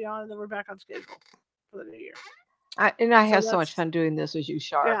Nancy will be on, and then we're back on schedule for the new year. I So have so much that's fun doing this with you,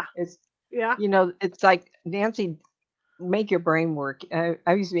 Shar. yeah, It's yeah, it's like Nancy make your brain work. I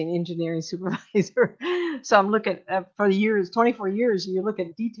used to be an engineering supervisor, so I'm looking for years, 24 years. You look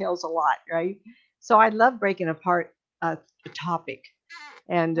at details a lot, right? So I love breaking apart a topic,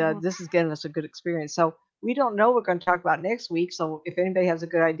 and hmm this has given us a good experience. So we don't know what we're going to talk about next week. So if anybody has a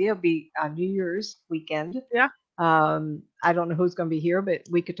good idea, it'll be on New Year's weekend. yeah, I don't know who's going to be here, but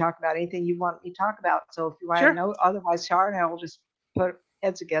we could talk about anything you want me to talk about. So if you want to sure, know, otherwise, Shar and I will just put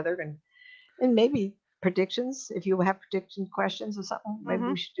heads together and maybe predictions. If you have prediction questions or something, maybe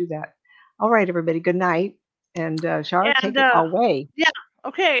hmm we should do that. All right, everybody. Good night. And Shar, and take it away. yeah,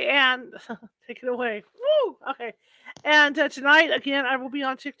 okay, and take it away. Woo, okay. And tonight again, I will be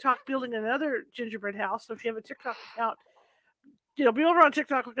on TikTok building another gingerbread house. So if you have a TikTok account, be over on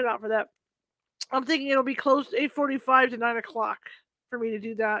TikTok looking out for that. I'm thinking it'll be closed 8:45 to 9 o'clock for me to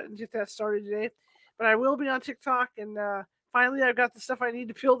do that and get that started today. But I will be on TikTok, and finally I've got the stuff I need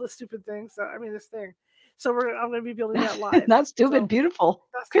to build this stupid thing. So I mean this thing. So I'm going to be building that live. Not stupid, So beautiful,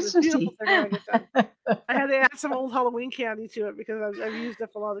 that's the beautiful Christmassy. thing when I get done. I had to add some old Halloween candy to it because I've used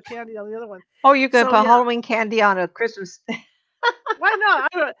up a lot of the candy on the other one. Oh, you're going to So put yeah, Halloween candy on a Christmas. why not?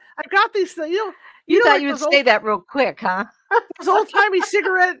 I've got these things. You thought Like you would say that real quick, huh? those old timey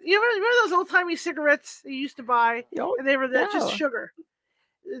cigarette. Remember those old timey cigarettes you used to buy, Oh, and they were just yeah. sugar.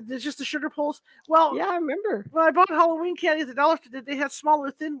 There's just the sugar pulls. Well, Yeah, I remember. when I bought Halloween candy at the dollar store, they had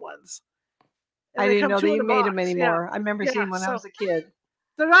smaller, thin ones, and I they didn't come know two they in a made them box. Yeah, anymore. I remember yeah. seeing when I So was a kid.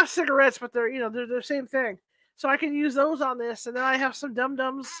 they're not cigarettes, but they're the same thing. So I can use those on this, and then I have some dum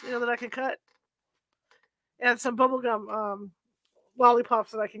dums, that I can cut, and some bubblegum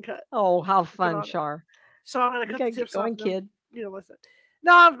lollipops that I can cut Oh, how and put fun, on it. Shar. So I'm gonna We cut got the to get tips off going, of them. kid. Listen.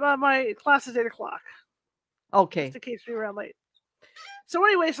 No, my class is 8 o'clock, just Okay. in case we ran late. So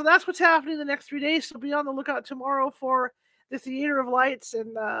anyway, so that's what's happening the next 3 days. So be on the lookout tomorrow for the Theater of Lights,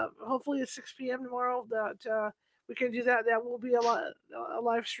 and hopefully at 6 p.m. tomorrow that we can do that. That will be a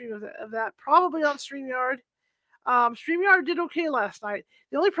live stream of that, probably on StreamYard. StreamYard did okay last night.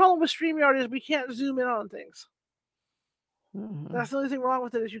 The only problem with StreamYard is we can't zoom in on things. Mhm. That's the only thing wrong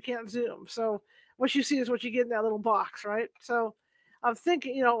with it is you can't zoom. So what you see is what you get in that little box, right? So I'm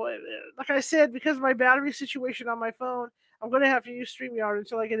thinking, like I said, because of my battery situation on my phone, I'm going to have to use StreamYard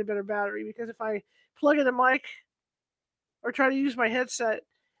until I get a better battery. Because if I plug in a mic or try to use my headset,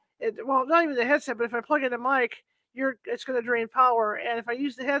 well, not even the headset, but if I plug in a mic, it's going to drain power. And if I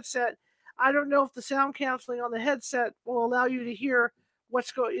use the headset, I don't know if the sound canceling on the headset will allow you to hear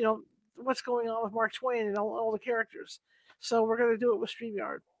what's going on with Mark Twain and all the characters. So we're going to do it with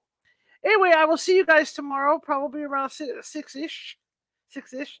StreamYard. Anyway, I will see you guys tomorrow, probably around six ish.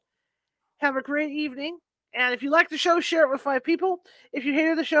 Six ish. Have a great evening. And if you like the show, share it with 5 people. If you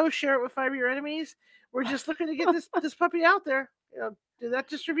hated the show, share it with 5 of your enemies. We're just looking to get this puppy out there. Do that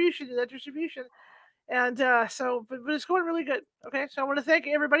distribution. And but it's going really good. Okay, so I want to thank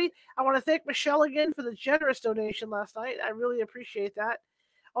everybody. I want to thank Michelle again for the generous donation last night. I really appreciate that.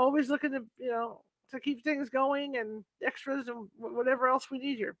 Always looking to to keep things going and extras and whatever else we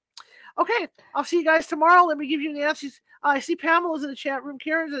need here. Okay, I'll see you guys tomorrow. Let me give you Nancy's. I see Pamela's in the chat room,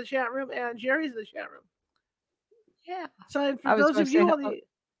 Karen's in the chat room, and Jerry's in the chat room. Yeah. So, and for I was those going of to say you on hello. the,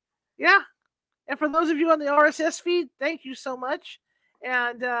 yeah, and for those of you on the RSS feed, thank you so much.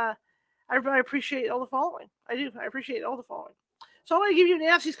 And I appreciate all the following. I do. I appreciate all the following. So I'm going to give you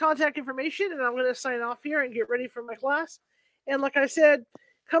Nancy's contact information, and I'm going to sign off here and get ready for my class. And like I said,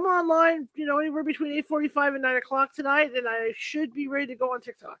 come online, anywhere between 8:45 and 9 o'clock tonight, and I should be ready to go on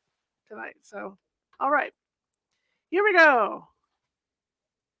TikTok tonight. So, all right, here we go.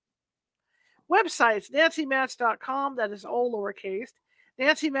 Websites, nancymatz.com, that is all lowercase.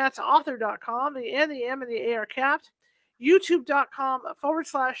 nancymatzauthor.com, the N, the M, and the A are capped.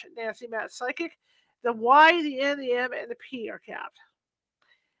 youtube.com/Nancy Matz Psychic. The Y, the N, the M, and the P are capped.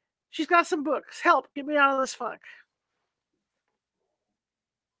 She's got some books. Help, get me out of this funk.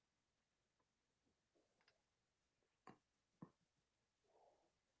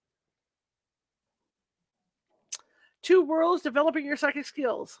 Two Worlds, Developing Your Psychic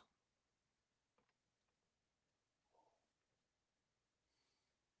Skills.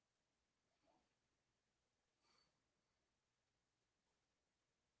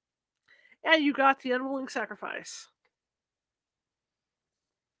 And you got The Unwilling Sacrifice.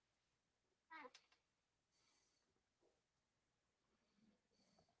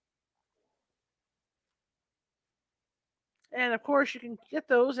 And of course, you can get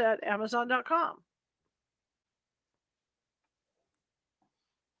those at Amazon.com.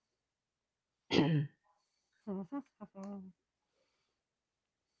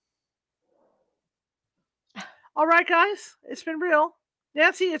 All right, guys, it's been real.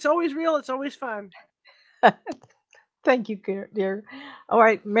 Nancy, it's always real. It's always fun. Thank you, dear. All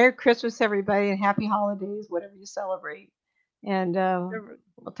right. Merry Christmas, everybody, and happy holidays, whatever you celebrate. And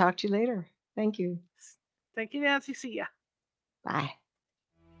we'll talk to you later. Thank you. Thank you, Nancy. See ya. Bye.